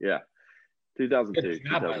 2003. Yeah. 2002.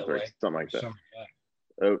 2003. Something like that.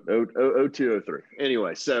 0203.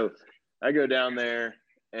 Anyway, so I go down there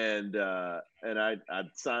and I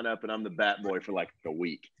sign up and I'm the bat boy for like a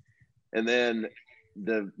week. And then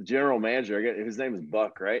the general manager, his name is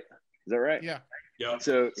Buck, right? Is that right? Yeah. Yeah.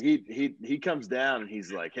 So he comes down and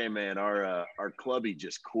he's like, "Hey man, our clubby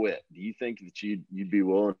just quit. Do you think that you'd be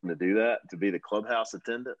willing to do that, to be the clubhouse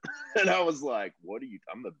attendant?" And I was like,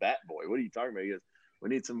 I'm the bat boy. What are you talking about? He goes, "We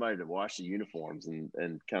need somebody to wash the uniforms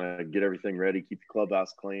and kind of get everything ready, keep the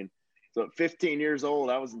clubhouse clean." So at 15 years old,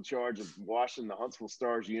 I was in charge of washing the Huntsville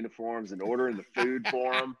Stars uniforms and ordering the food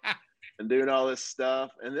for them and doing all this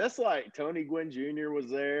stuff. And that's like Tony Gwynn Jr. was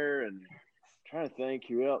there, and I'm trying to think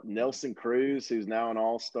who else. Nelson Cruz, who's now an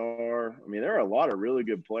all-star. I mean, there are a lot of really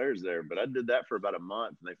good players there, but I did that for about a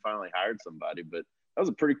month and they finally hired somebody. But that was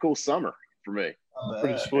a pretty cool summer for me.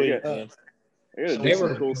 Pretty sweet, man. I got to do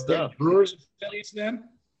some cool stuff. Brewers affiliates then?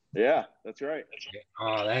 Yeah, that's right.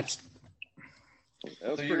 Oh, that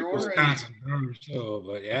was So pretty cool. Wisconsin Brewers too,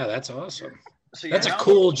 but yeah, that's awesome. So That's a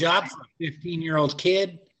cool job for a 15-year-old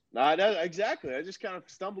kid. Exactly. I just kind of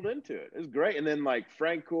stumbled into it. It was great. And then like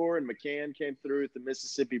Frank Gore and McCann came through with the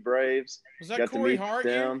Mississippi Braves. Was that Corey Hart?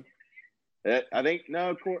 I think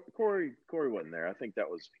no, Corey wasn't there. I think that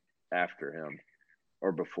was after him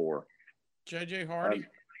or before. JJ Hardy.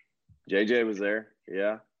 JJ was there.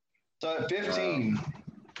 Yeah. So at 15,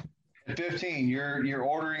 you're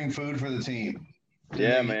ordering food for the team.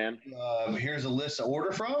 Yeah, man. Here's a list to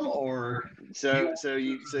order from, or so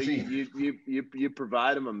you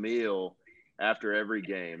provide them a meal after every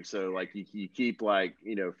game. So like you keep like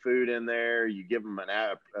food in there. You give them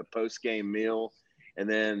a post game meal, and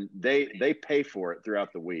then they pay for it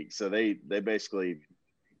throughout the week. So they basically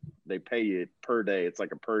pay you per day. It's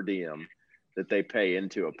like a per diem that they pay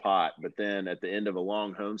into a pot. But then at the end of a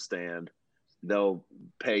long homestand, they'll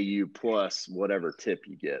pay you plus whatever tip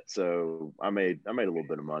you get. So I made a little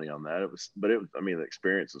bit of money on that. I mean, the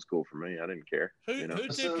experience was cool for me. I didn't care. Who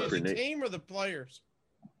tipped you, the team or the players?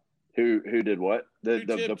 Who did what?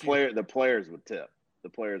 The players would tip. The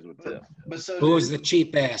players would tip. But who was the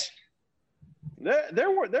cheap ass?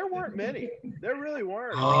 There weren't many. There really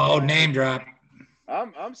weren't. Oh, name drop.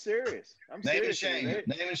 I'm serious. Name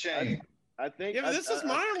and shame. I think. Yeah, but this is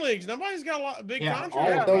minor leagues. Nobody's got a lot of big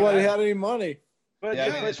contracts. Nobody had any money. But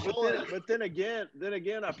then again,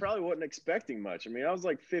 I probably wasn't expecting much. I mean, I was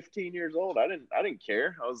like 15 years old. I didn't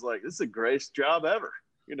care. I was like, this is the greatest job ever.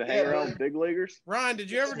 You're gonna hang around with big leaguers. Ryan, did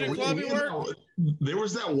you ever do clubby work? There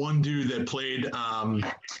was that one dude that played.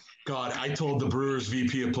 God, I told the Brewers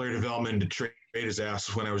VP of player development to trade his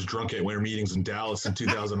ass when I was drunk at winter meetings in Dallas in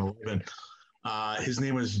 2011. His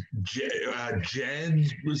name was Jed.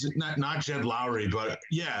 Was it not Jed Lowry, but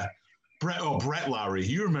yeah, Brett Lowry.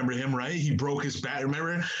 You remember him, right? He broke his bat.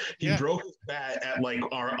 Remember? He broke his bat at like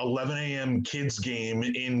our 11 a.m. kids game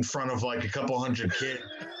in front of like a couple hundred kids.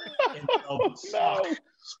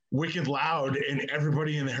 Wicked loud, and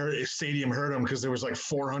everybody in the stadium heard him because there was like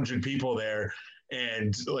 400 people there,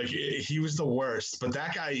 and like he was the worst. But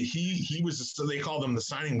that guy, he was. So they called him the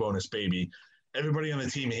signing bonus baby. Everybody on the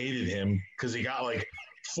team hated him because he got like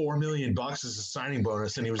 $4 million as a signing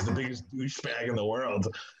bonus, and he was the biggest douchebag in the world.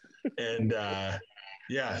 And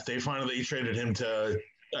they finally traded him to,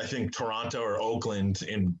 I think, Toronto or Oakland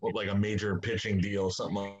in like a major pitching deal,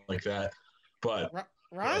 something like that. But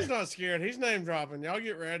Ryan's not scared. He's name dropping. Y'all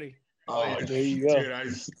get ready. Oh, there you go.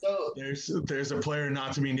 Dude, there's a player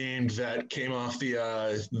not to be named that came off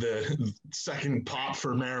the second pop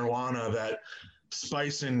for marijuana that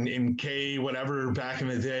spice in K whatever back in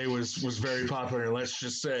the day was very popular. And let's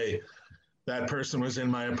just say that person was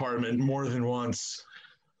in my apartment more than once.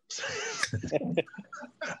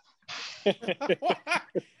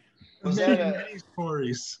 Was that many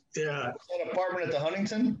stories? Yeah. Was that apartment at the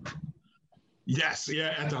Huntington? Yes,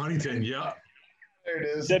 yeah, at the Huntington, yeah. There it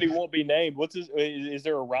is. Said he won't be named. What's his? Is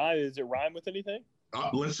there a rhyme? Is it rhyme with anything?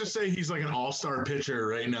 Let's just say he's like an all-star pitcher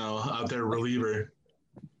right now out there, reliever.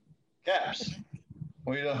 Caps.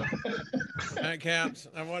 What you doing? Matt Caps.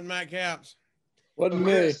 I wasn't Matt Caps. Wasn't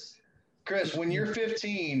me. Chris, when you're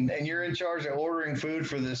 15 and you're in charge of ordering food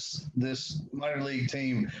for this minor league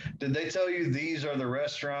team, did they tell you these are the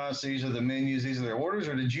restaurants, these are the menus, these are their orders,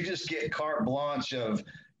 or did you just get carte blanche of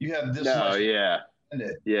you have this much? Yeah.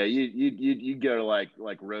 Yeah, you go to like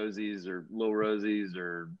Rosie's or Little Rosie's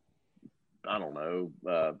or I don't know,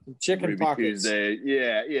 Chicken Ruby Pockets. Tuesday.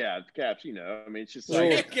 Yeah, Caps. You know, I mean, it's just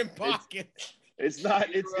like Chicken Pockets. It's not.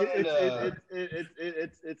 It's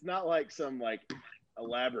not like some like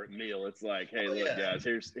elaborate meal. It's like, hey, look, guys,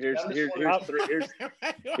 here's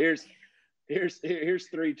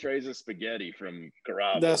 3 trays of spaghetti from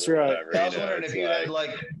Carrabba's. That's right. I was wondering if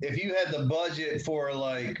you had the budget for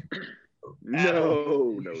like.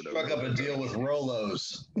 No. Struck up a deal with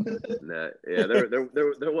Rolos. No, yeah, there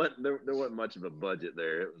wasn't much of a budget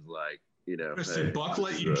there. It was like, you know. Did Buck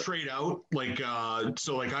let you trade out? Like,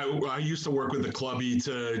 so like I used to work with the clubby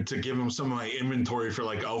to give him some of my inventory for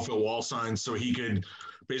like outfit wall signs, so he could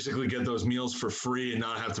basically get those meals for free and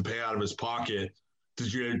not have to pay out of his pocket.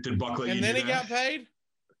 Did Buck let you? And then do he that? got paid.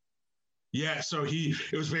 Yeah, so it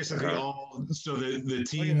was basically all. So the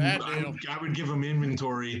team, I would give him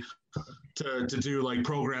inventory to do like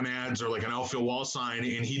program ads or like an outfield wall sign,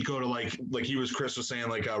 and he'd go to like Chris was saying,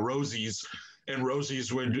 like Rosie's, and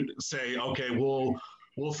Rosie's would say, okay, we'll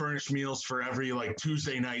furnish meals for every like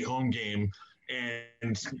Tuesday night home game,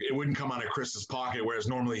 and it wouldn't come out of Chris's pocket, whereas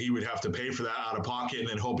normally he would have to pay for that out of pocket and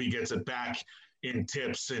then hope he gets it back in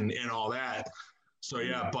tips and all that. So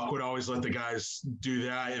yeah, Buck would always let the guys do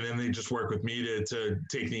that, and then they just work with me to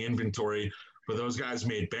take the inventory. But those guys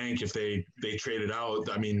made bank if they traded out.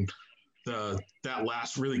 I mean, that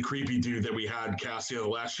last really creepy dude that we had, Casio,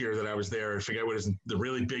 last year that I was there, I forget the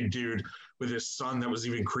really big dude with his son that was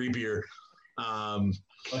even creepier. Oh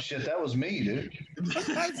shit, that was me, dude.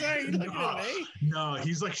 No,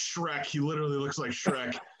 he's like Shrek. He literally looks like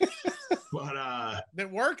Shrek. But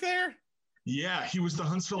did work there? Yeah, he was the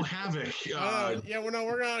Huntsville Havoc. We're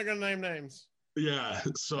not gonna name names. Yeah,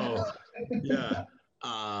 so yeah.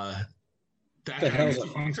 That the guy, hell's a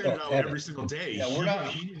he Huntsville traded out Havoc? every single day. Yeah,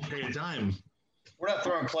 He didn't pay a dime. We're not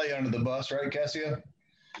throwing Clay under the bus, right, Casio?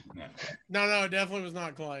 No, it definitely was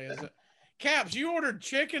not Clay, is it? Caps, you ordered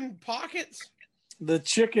chicken pockets? The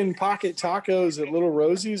chicken pocket tacos at Little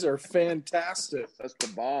Rosie's are fantastic. That's the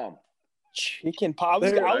bomb. Chicken pot. I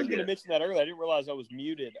was going to mention that earlier. I didn't realize I was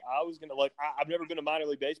muted. I was going to I've never been a minor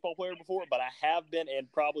league baseball player before, but I have been and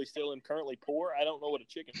probably still am currently poor. I don't know what a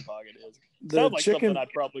chicken pocket is. Sounds like something I'd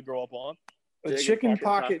probably grow up on. The chicken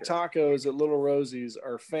pocket tacos at Little Rosie's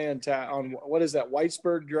are fantastic. On what is that,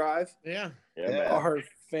 Whitesburg Drive? Yeah. Are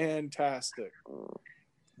fantastic.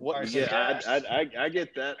 What? Yeah, I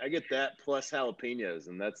get that. I get that plus jalapenos,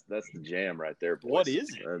 and that's the jam right there. Boys. What is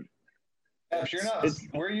it? You're not.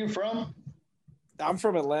 Where are you from? I'm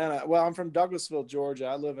from Atlanta. Well, I'm from Douglasville, Georgia.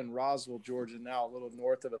 I live in Roswell, Georgia now, a little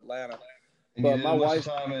north of Atlanta. And but my wife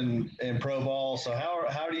time in pro ball. So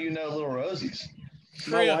how do you know Little Rosie's?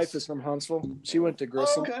 My wife is from Huntsville. She went to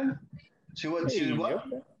Grissom. Oh, okay. She went to what?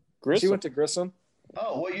 Grissom. She went to Grissom.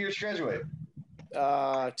 Oh, what year did you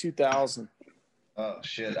graduate? 2000. Oh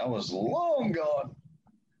shit! I was long gone.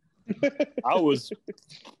 I was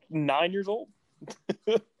 9 years old.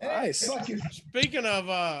 Nice. Speaking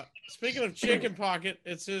of chicken pocket,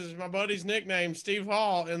 it's my buddy's nickname, Steve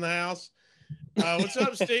Hall, in the house. What's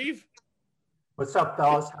up, Steve? What's up,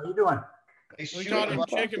 fellas? How you doing? We call him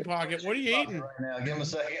chicken pocket. What are you eating? Right now, give him a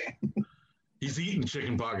second. He's eating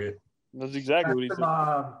chicken pocket. That's exactly what he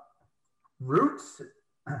said. Roots.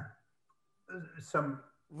 Some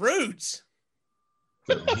roots.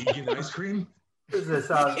 Vegan ice cream. What is this?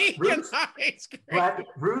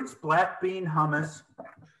 Roots, black bean hummus,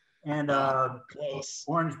 and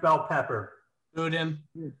orange bell pepper. Boot him.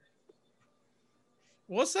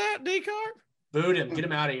 What's that, D-Carp? Boot him. Get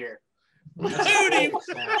him out of here. Boot him.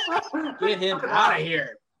 Get him out of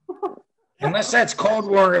here. Unless that's code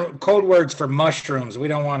words for mushrooms, we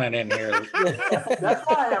don't want it in here. That's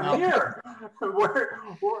why I'm here.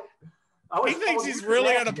 He thinks he's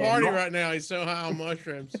really at a party right now. He's so high on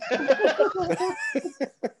mushrooms.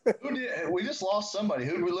 We just lost somebody.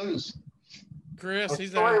 Who did we lose? Chris. The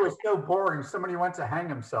story was so boring. Somebody went to hang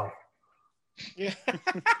himself. Yeah.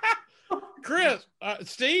 Chris,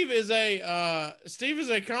 Steve is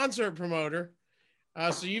a concert promoter.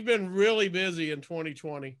 So you've been really busy in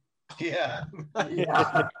 2020. Yeah.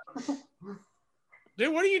 Yeah.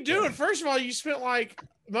 Dude, what are you doing? First of all, you spent like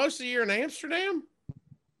most of the year in Amsterdam.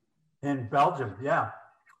 In Belgium, yeah.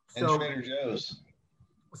 And Trader Joe's.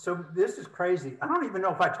 So this is crazy. I don't even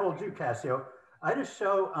know if I told you, Casio. I had a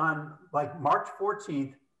show on like March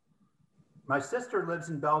 14th. My sister lives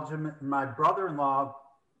in Belgium, and my brother-in-law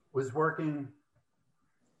was working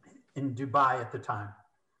in Dubai at the time.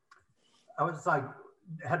 I was like,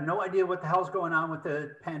 had no idea what the hell's going on with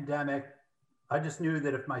the pandemic. I just knew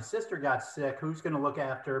that if my sister got sick, who's going to look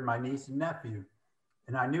after my niece and nephew?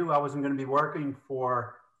 And I knew I wasn't going to be working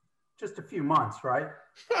for just a few months, right?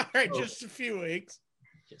 All right, just a few weeks.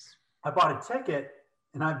 Yes. I bought a ticket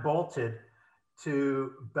and I bolted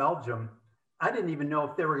to Belgium. I didn't even know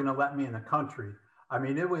if they were going to let me in the country. I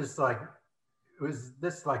mean, it was like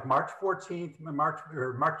March 14th. March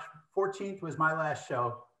 14th was my last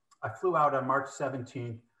show. I flew out on March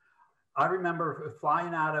 17th. I remember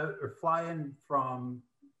flying from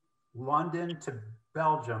London to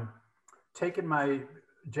Belgium, taking my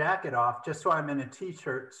jacket off just so I'm in a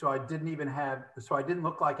t-shirt, so I didn't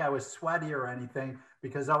look like I was sweaty or anything,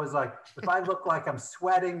 because I was like, if I look like I'm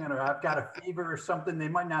sweating and I've got a fever or something, they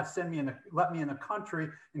might not let me in the country.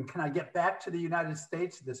 And can I get back to the United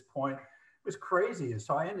States at this point? It was crazy. And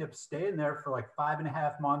so I ended up staying there for like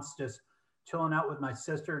 5.5 months, just chilling out with my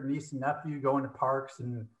sister, niece, and nephew, going to parks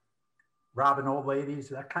and robbing old ladies,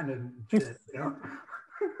 that kind of shit, you know?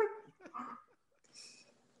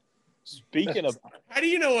 Speaking of, how do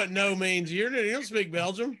you know what no means? You don't speak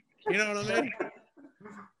Belgium. You know what I mean?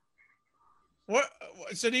 What?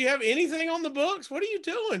 So do you have anything on the books? What are you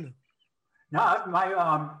doing? No,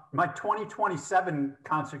 my 2027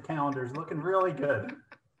 concert calendar is looking really good.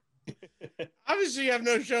 Obviously, you have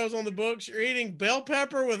no shows on the books. You're eating bell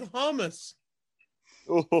pepper with hummus.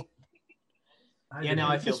 Oh. Yeah, now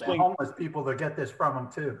I feel bad. Homeless people to get this from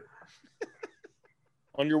them too.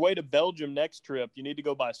 On your way to Belgium next trip, you need to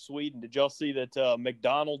go by Sweden. Did y'all see that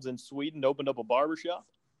McDonald's in Sweden opened up a barbershop?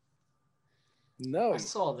 No. I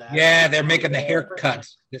saw that. Yeah, they're making the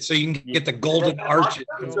haircuts so you can get the golden arches.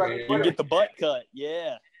 You can get the butt cut.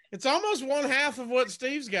 Yeah. It's almost one half of what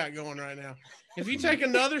Steve's got going right now. If you take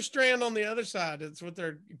another strand on the other side, that's what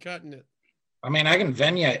they're cutting it. I mean, I can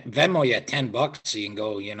Venmo you $10 so you can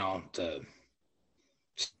go, to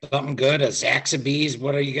something good, a Zaxby's.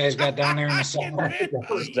 What do you guys got down there in the summer?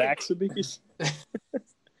 Zaxby's?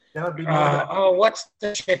 That would be what's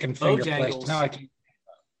the chicken finger place? Bojangles. No, I can't.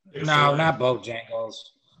 No, not Bojangles.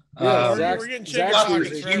 Yeah, we're getting chicken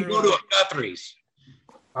pockets. You can go to a Guthrie's.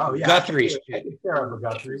 Oh, yeah. Guthrie's. I take care of a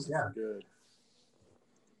Guthrie's, yeah. Good.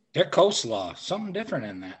 Their coleslaw, something different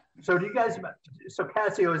in that. So do you guys? So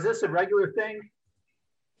Casio, is this a regular thing?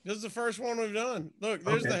 This is the first one we've done. Look,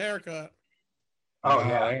 there's the haircut. Oh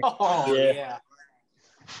yeah. Oh yeah.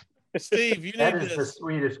 Steve, you need That is this. the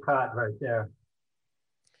Swedish cut right there.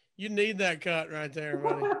 You need that cut right there,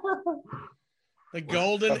 buddy. The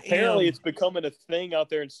golden. Apparently, M. it's becoming a thing out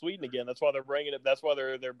there in Sweden again. That's why they're bringing it. That's why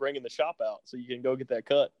they're bringing the shop out, so you can go get that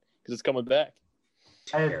cut because it's coming back.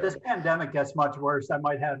 Hey, if this pandemic gets much worse, I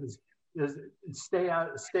might have stay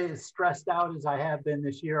as stressed out as I have been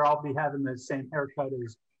this year. I'll be having the same haircut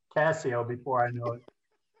as Casio before I know it.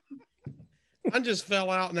 I just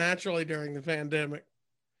fell out naturally during the pandemic.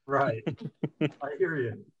 Right. I hear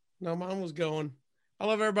you. No, mine was going. I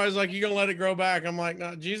love everybody's like, you gonna let it grow back? I'm like,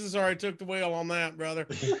 no, Jesus already took the wheel on that, brother.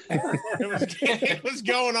 it was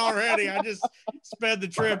going already. I just sped the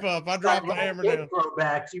trip up. I dropped the hammer down.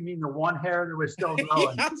 Throwbacks? You mean the one hair that was still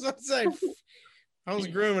growing? Yeah, I was about to say, I was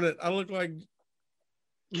grooming it. I look like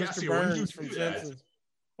Cassie, Mr. Burns from Simpsons.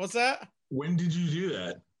 What's that? When did you do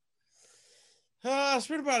that? It's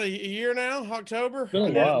been about a year now, October.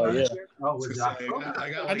 Been a while, yeah. Oh, was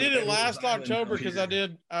I did it last October because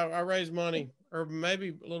I raised money, or maybe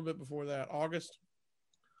a little bit before that, August.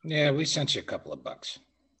 Yeah, we sent you a couple of bucks.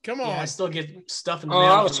 Come on. Yeah, I still get stuff in the Oh,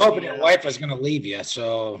 mail. I was hoping your wife was going to leave you,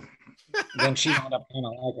 so then she ended up kind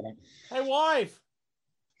of liking it. Hey, wife.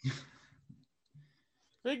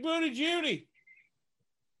 Big booty Judy.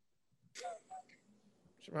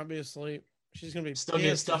 She might be asleep. She's going to be still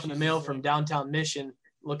getting stuff in the mail from downtown Mission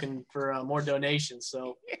looking for more donations.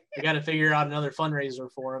 So we got to figure out another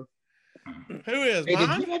fundraiser for them. Who is? Hey,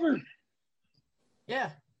 Mine? did you ever? Yeah.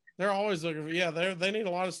 They're always looking for, they need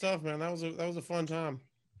a lot of stuff, man. That was a fun time.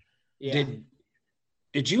 Yeah.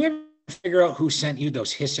 Did you ever figure out who sent you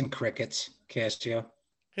those hissing crickets, Casio?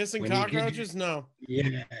 Hissing When cockroaches? No.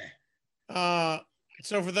 Yeah.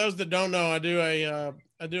 So for those that don't know, I do a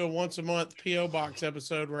once a month PO box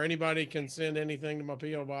episode where anybody can send anything to my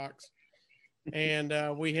PO box.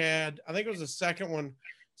 And we had, I think it was the second one,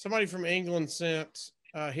 somebody from England sent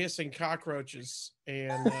hissing cockroaches,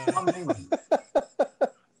 and it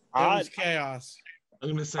was chaos. I'm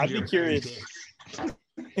gonna send you. I'd be curious.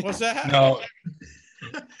 What's that? No.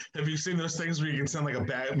 Have you seen those things where you can send like a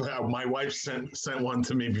bag? My wife sent one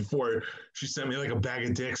to me before. She sent me like a bag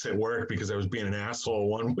of dicks at work because I was being an asshole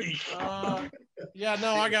one week. Yeah,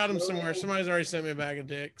 no, I got them somewhere. Somebody's already sent me a bag of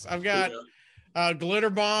dicks. I've got glitter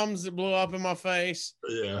bombs that blew up in my face.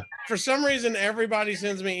 Yeah. For some reason, everybody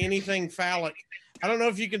sends me anything phallic. I don't know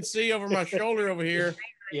if you can see over my shoulder over here.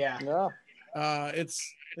 Yeah.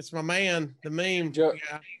 It's my man, the meme. Joe,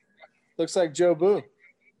 looks like Joe Boo.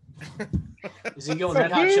 Is he going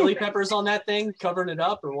Red Hot Chili Peppers on that thing, covering it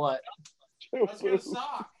up, or what? Let's get a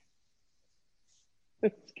sock.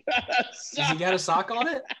 Has he got a sock on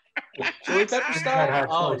it? Chili Pepper style?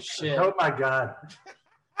 Oh shit! Oh my god,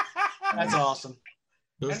 that's awesome.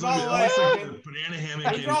 And by the way, banana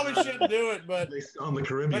hammock. We probably shouldn't do it, but on the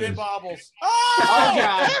Caribbean, but it bobbles. Oh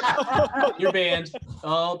god, you're banned.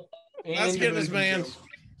 Oh, let's get this banned.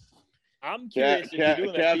 I'm curious if you're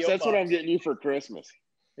doing that. That's what I'm getting you for Christmas.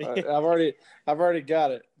 I've already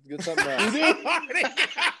got it. Get something else.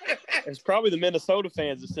 It's probably the Minnesota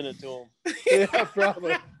fans that sent it to him. Yeah,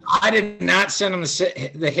 probably. I did not send him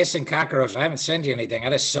the hissing cockroach. I haven't sent you anything. I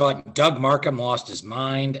just saw it. Doug Markham lost his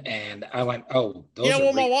mind, and I went, "Oh, those yeah." are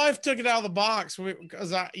Well, my wife took it out of the box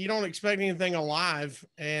because you don't expect anything alive,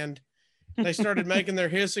 and they started making their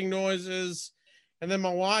hissing noises. And then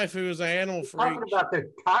my wife, who is an animal freak, talking about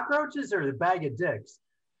the cockroaches or the bag of dicks?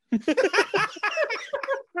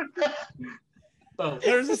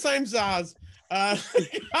 They're the same size.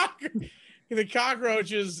 The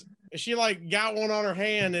cockroaches, she like got one on her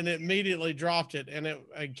hand and it immediately dropped it, and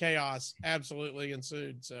chaos absolutely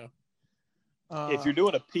ensued. So if you're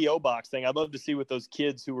doing a PO box thing, I'd love to see what those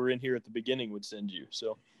kids who were in here at the beginning would send you.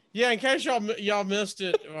 So yeah, in case y'all missed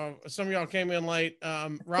it, some of y'all came in late.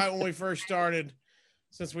 Right when we first started,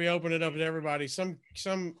 since we opened it up to everybody, some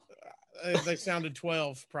they sounded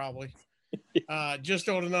 12 probably, just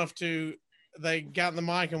old enough to. They got in the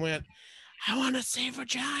mic and went, "I want to see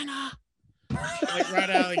vagina," like right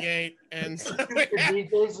out of the gate. And so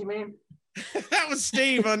DJs, you mean? That was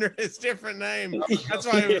Steve under his different name. That's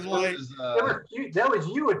why he was late. That was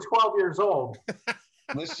you at 12 years old.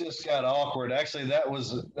 This just got awkward. Actually, that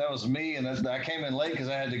was me, and I came in late because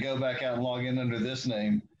I had to go back out and log in under this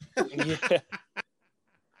name. Yeah.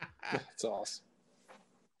 That's awesome.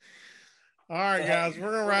 All right, guys,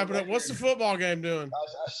 we're gonna wrap it up. What's the football game doing?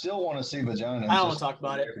 I still want to see vagina. I don't want to talk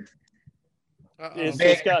about it.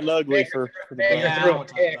 It's gotten ugly for the I don't want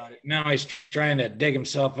to talk about it. Now he's trying to dig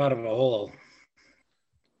himself out of a hole.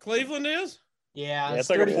 Cleveland is? Yeah, it's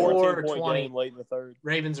like a 14-point 20. game late in the third.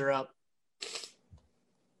 Ravens are up.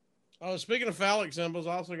 Oh, speaking of phallic symbols,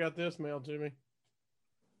 I also got this mailed to me.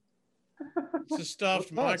 It's a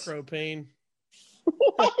stuffed micropene.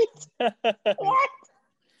 What?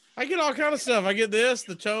 I get all kind of stuff. I get this,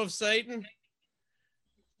 the toe of Satan.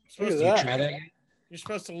 Look at that. You're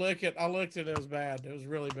supposed to lick it. I licked it. It was bad. It was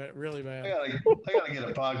really bad. Really bad. I gotta get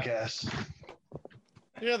a podcast.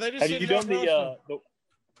 Yeah, they just Have sent you done the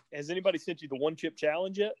has anybody sent you the one chip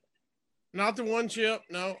challenge yet? Not the one chip.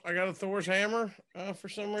 No, I got a Thor's hammer for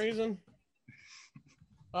some reason.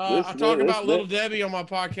 I talk about Little Debbie on my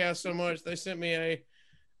podcast so much. They sent me a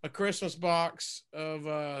Christmas box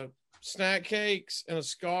of snack cakes and a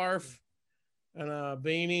scarf and a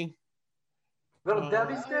beanie. Little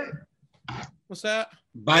Debbie's dip? What's that?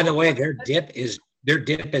 By the way, their dip is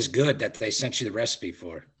good that they sent you the recipe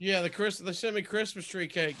for. Yeah, they sent me Christmas tree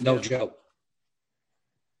cake. No joke.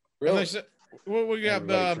 Really? What we got?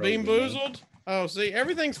 Bean Boozled. Oh, see,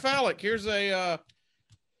 everything's phallic. Here's a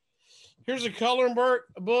coloring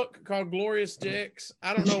book called Glorious Dicks.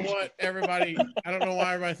 I don't know why everybody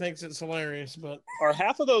thinks it's hilarious, but are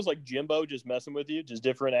half of those like Jimbo just messing with you, just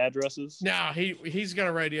different addresses? No, he's got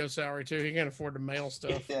a radio salary too. He can't afford to mail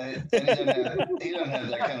stuff. Yeah, he doesn't have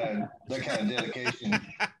that kind of dedication.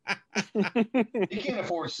 He can't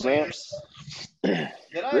afford stamps. I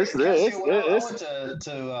went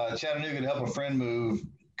to Chattanooga to help a friend move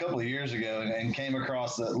a couple of years ago and came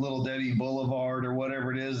across the Little Debbie Boulevard or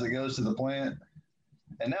whatever it is that goes to the plant.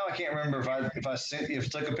 And now I can't remember if I took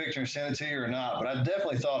a picture and sent it to you or not, but I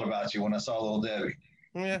definitely thought about you when I saw Little Debbie.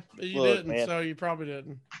 Yeah, you didn't, man. So you probably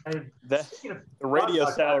didn't. The radio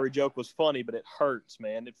salary joke was funny, but it hurts,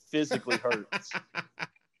 man. It physically hurts.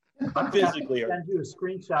 Physically hurts. Send you a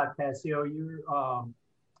screenshot, Casio.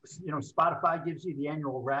 Spotify gives you the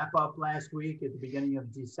annual wrap up last week at the beginning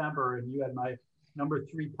of December, and you had my number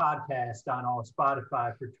 3 podcast on all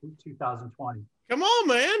Spotify for 2020. Come on,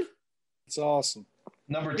 man. It's awesome.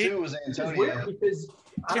 Number 2 was Antonio.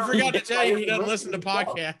 He forgot to tell you he doesn't listen to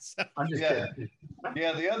podcasts. I'm just kidding.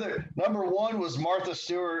 Yeah, the other number 1 was Martha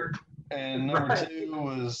Stewart, and number 2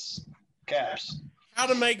 was Caps. How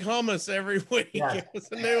to make hummus every week. Yeah. It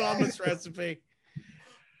was a new hummus recipe.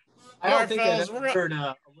 I don't think I've ever heard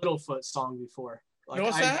a Littlefoot song before.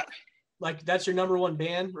 What's that? Like that's your number 1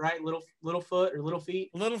 band, right? Littlefoot or Little Feet?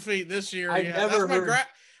 Little Feet this year. I've never heard.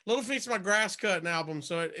 Little Feet's my grass cutting album,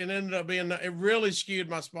 so it ended up being. It really skewed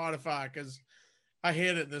my Spotify because I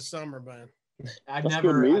hit it this summer, man. I've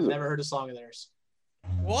never heard a song of theirs.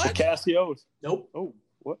 What? Casio's. Nope. Oh,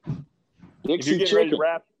 what? If you're getting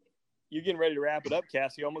ready to wrap it up,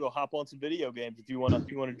 Casio, I'm gonna go hop on some video games if you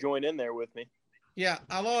wanna join in there with me. Yeah,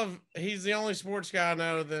 he's the only sports guy I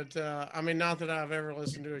know that, not that I've ever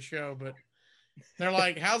listened to a show, but they're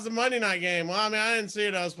like, how's the Monday night game? Well, I didn't see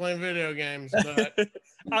it. I was playing video games, but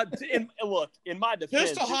in my defense,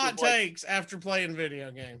 just a hot takes after playing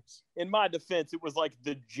video games. In my defense, it was like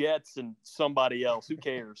the Jets and somebody else. Who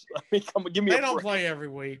cares? I mean, give me They don't play every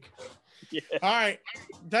week. Yeah. All right.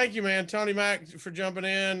 Thank you, man. Tony Mack for jumping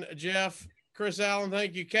in. Jeff, Chris Allen,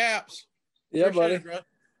 thank you. Caps. Yeah, buddy.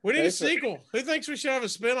 We need a sequel. Who thinks we should have a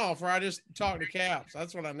spinoff where I just talk to Caps?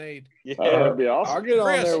 That's what I need. Yeah, that'd be awesome. I'll get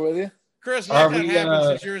on there with you. Chris, make that happen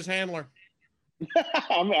since you're his handler.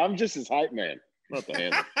 I'm just his hype man, not the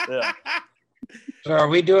handler. Yeah. So are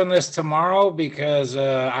we doing this tomorrow? Because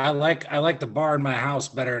I like the bar in my house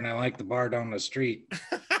better than I like the bar down the street.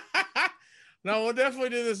 No, we'll definitely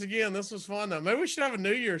do this again. This was fun, though. Maybe we should have a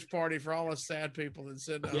New Year's party for all us sad people that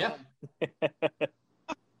sit down. Yeah.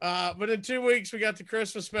 But in 2 weeks, we got the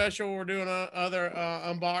Christmas special. We're doing other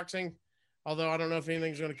unboxing. Although I don't know if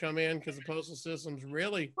anything's going to come in because the postal system's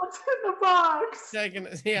really What's in the box? taking.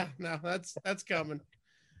 Yeah, no, that's coming.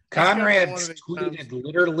 Conrad tweeted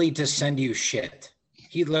literally to send you shit.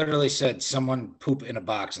 He literally said someone poop in a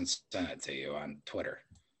box and sent it to you on Twitter.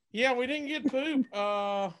 Yeah, we didn't get poop.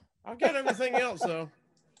 I've got everything else though.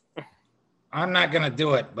 I'm not gonna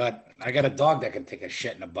do it, but I got a dog that can take a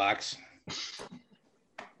shit in a box.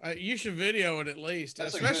 You should video it at least,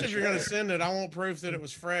 That's especially if you're going to send it. I want proof that it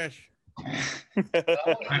was fresh. Proof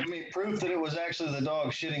that it was actually the dog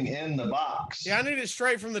shitting in the box. Yeah, I need it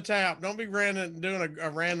straight from the tap. Don't be doing a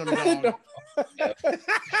random dog. We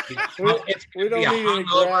don't need any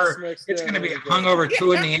grass mixed in. It's going to be a hungover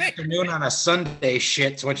 2 in the afternoon on a Sunday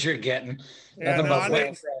shit's what you're getting. Yeah,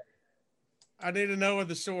 I need to know where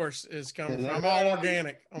the source is coming from. I'm all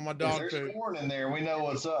organic on my dog There's food. corn in there. We know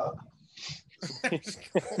what's up. I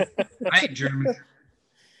ain't German.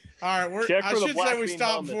 All right, I should say we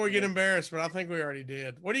stop before we get embarrassed, but I think we already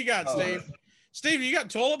did. What do you got, Steve? Steve, you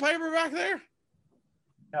got toilet paper back there?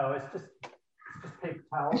 No, it's just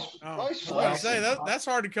Towels. Oh, I was about to say that's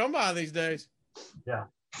hard to come by these days. Yeah.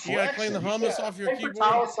 You got to clean the hummus off your paper keyboard.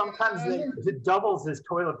 Towels, sometimes it doubles as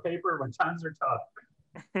toilet paper when times are tough.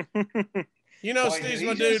 You know, Boy, Steve's he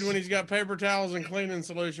my just- dude when he's got paper towels and cleaning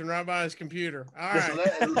solution right by his computer. All right.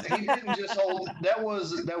 So he didn't just hold. That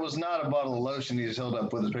was not a bottle of lotion he just held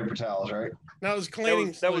up with his paper towels, right? That was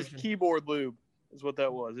cleaning. That was keyboard lube, is what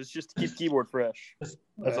that was. It's just to keep keyboard fresh.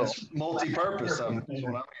 That's all. Multi-purpose. That's what I'm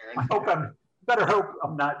hearing. Better hope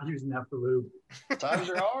I'm not using that for lube. Times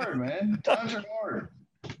are hard, man. Times are hard.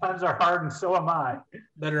 Times are hard, and so am I.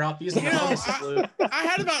 Better off using the hummus lube. I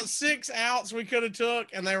had about 6 outs we could have took,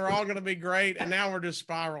 and they were all going to be great. And now we're just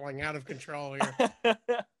spiraling out of control here.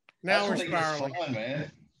 Now we're spiraling, fun,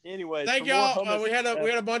 man. Anyway, thank y'all. We had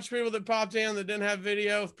a bunch of people that popped in that didn't have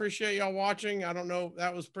video. Appreciate y'all watching. I don't know,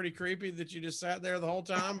 that was pretty creepy that you just sat there the whole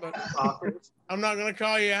time, but I'm not going to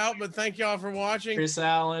call you out. But thank y'all for watching. Chris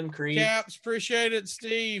Allen, Creed, Caps, appreciate it.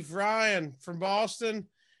 Steve, Ryan from Boston,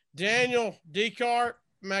 Daniel, Descartes,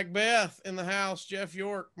 Macbeth in the house, Jeff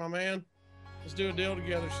York, my man. Let's do a deal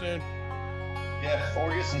together soon. Yeah, or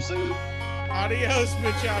get some soup. Adios,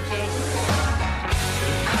 muchachos.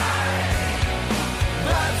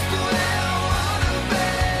 That's the way I wanna be.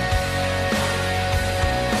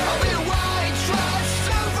 I'll be a white trash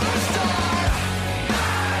superstar.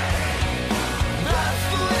 That's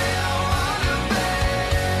the way I wanna be.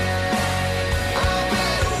 I'll be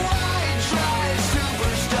a white trash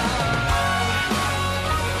superstar.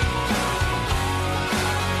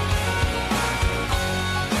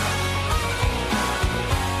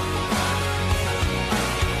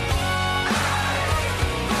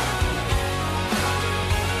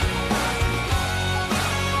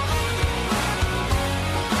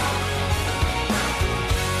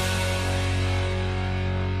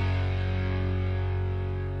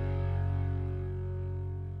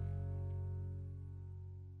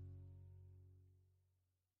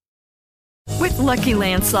 With Lucky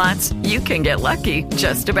Land Slots, you can get lucky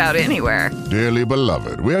just about anywhere. Dearly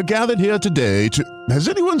beloved, we are gathered here today to... Has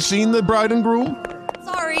anyone seen the bride and groom?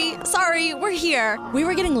 Sorry, we're here. We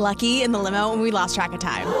were getting lucky in the limo and we lost track of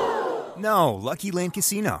time. No, Lucky Land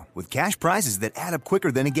Casino, with cash prizes that add up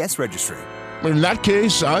quicker than a guest registry. In that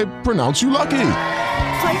case, I pronounce you lucky.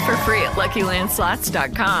 Play for free at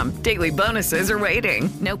LuckyLandSlots.com. Daily bonuses are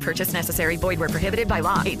waiting. No purchase necessary. Void where prohibited by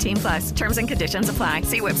law. 18+. Terms and conditions apply.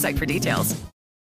 See website for details.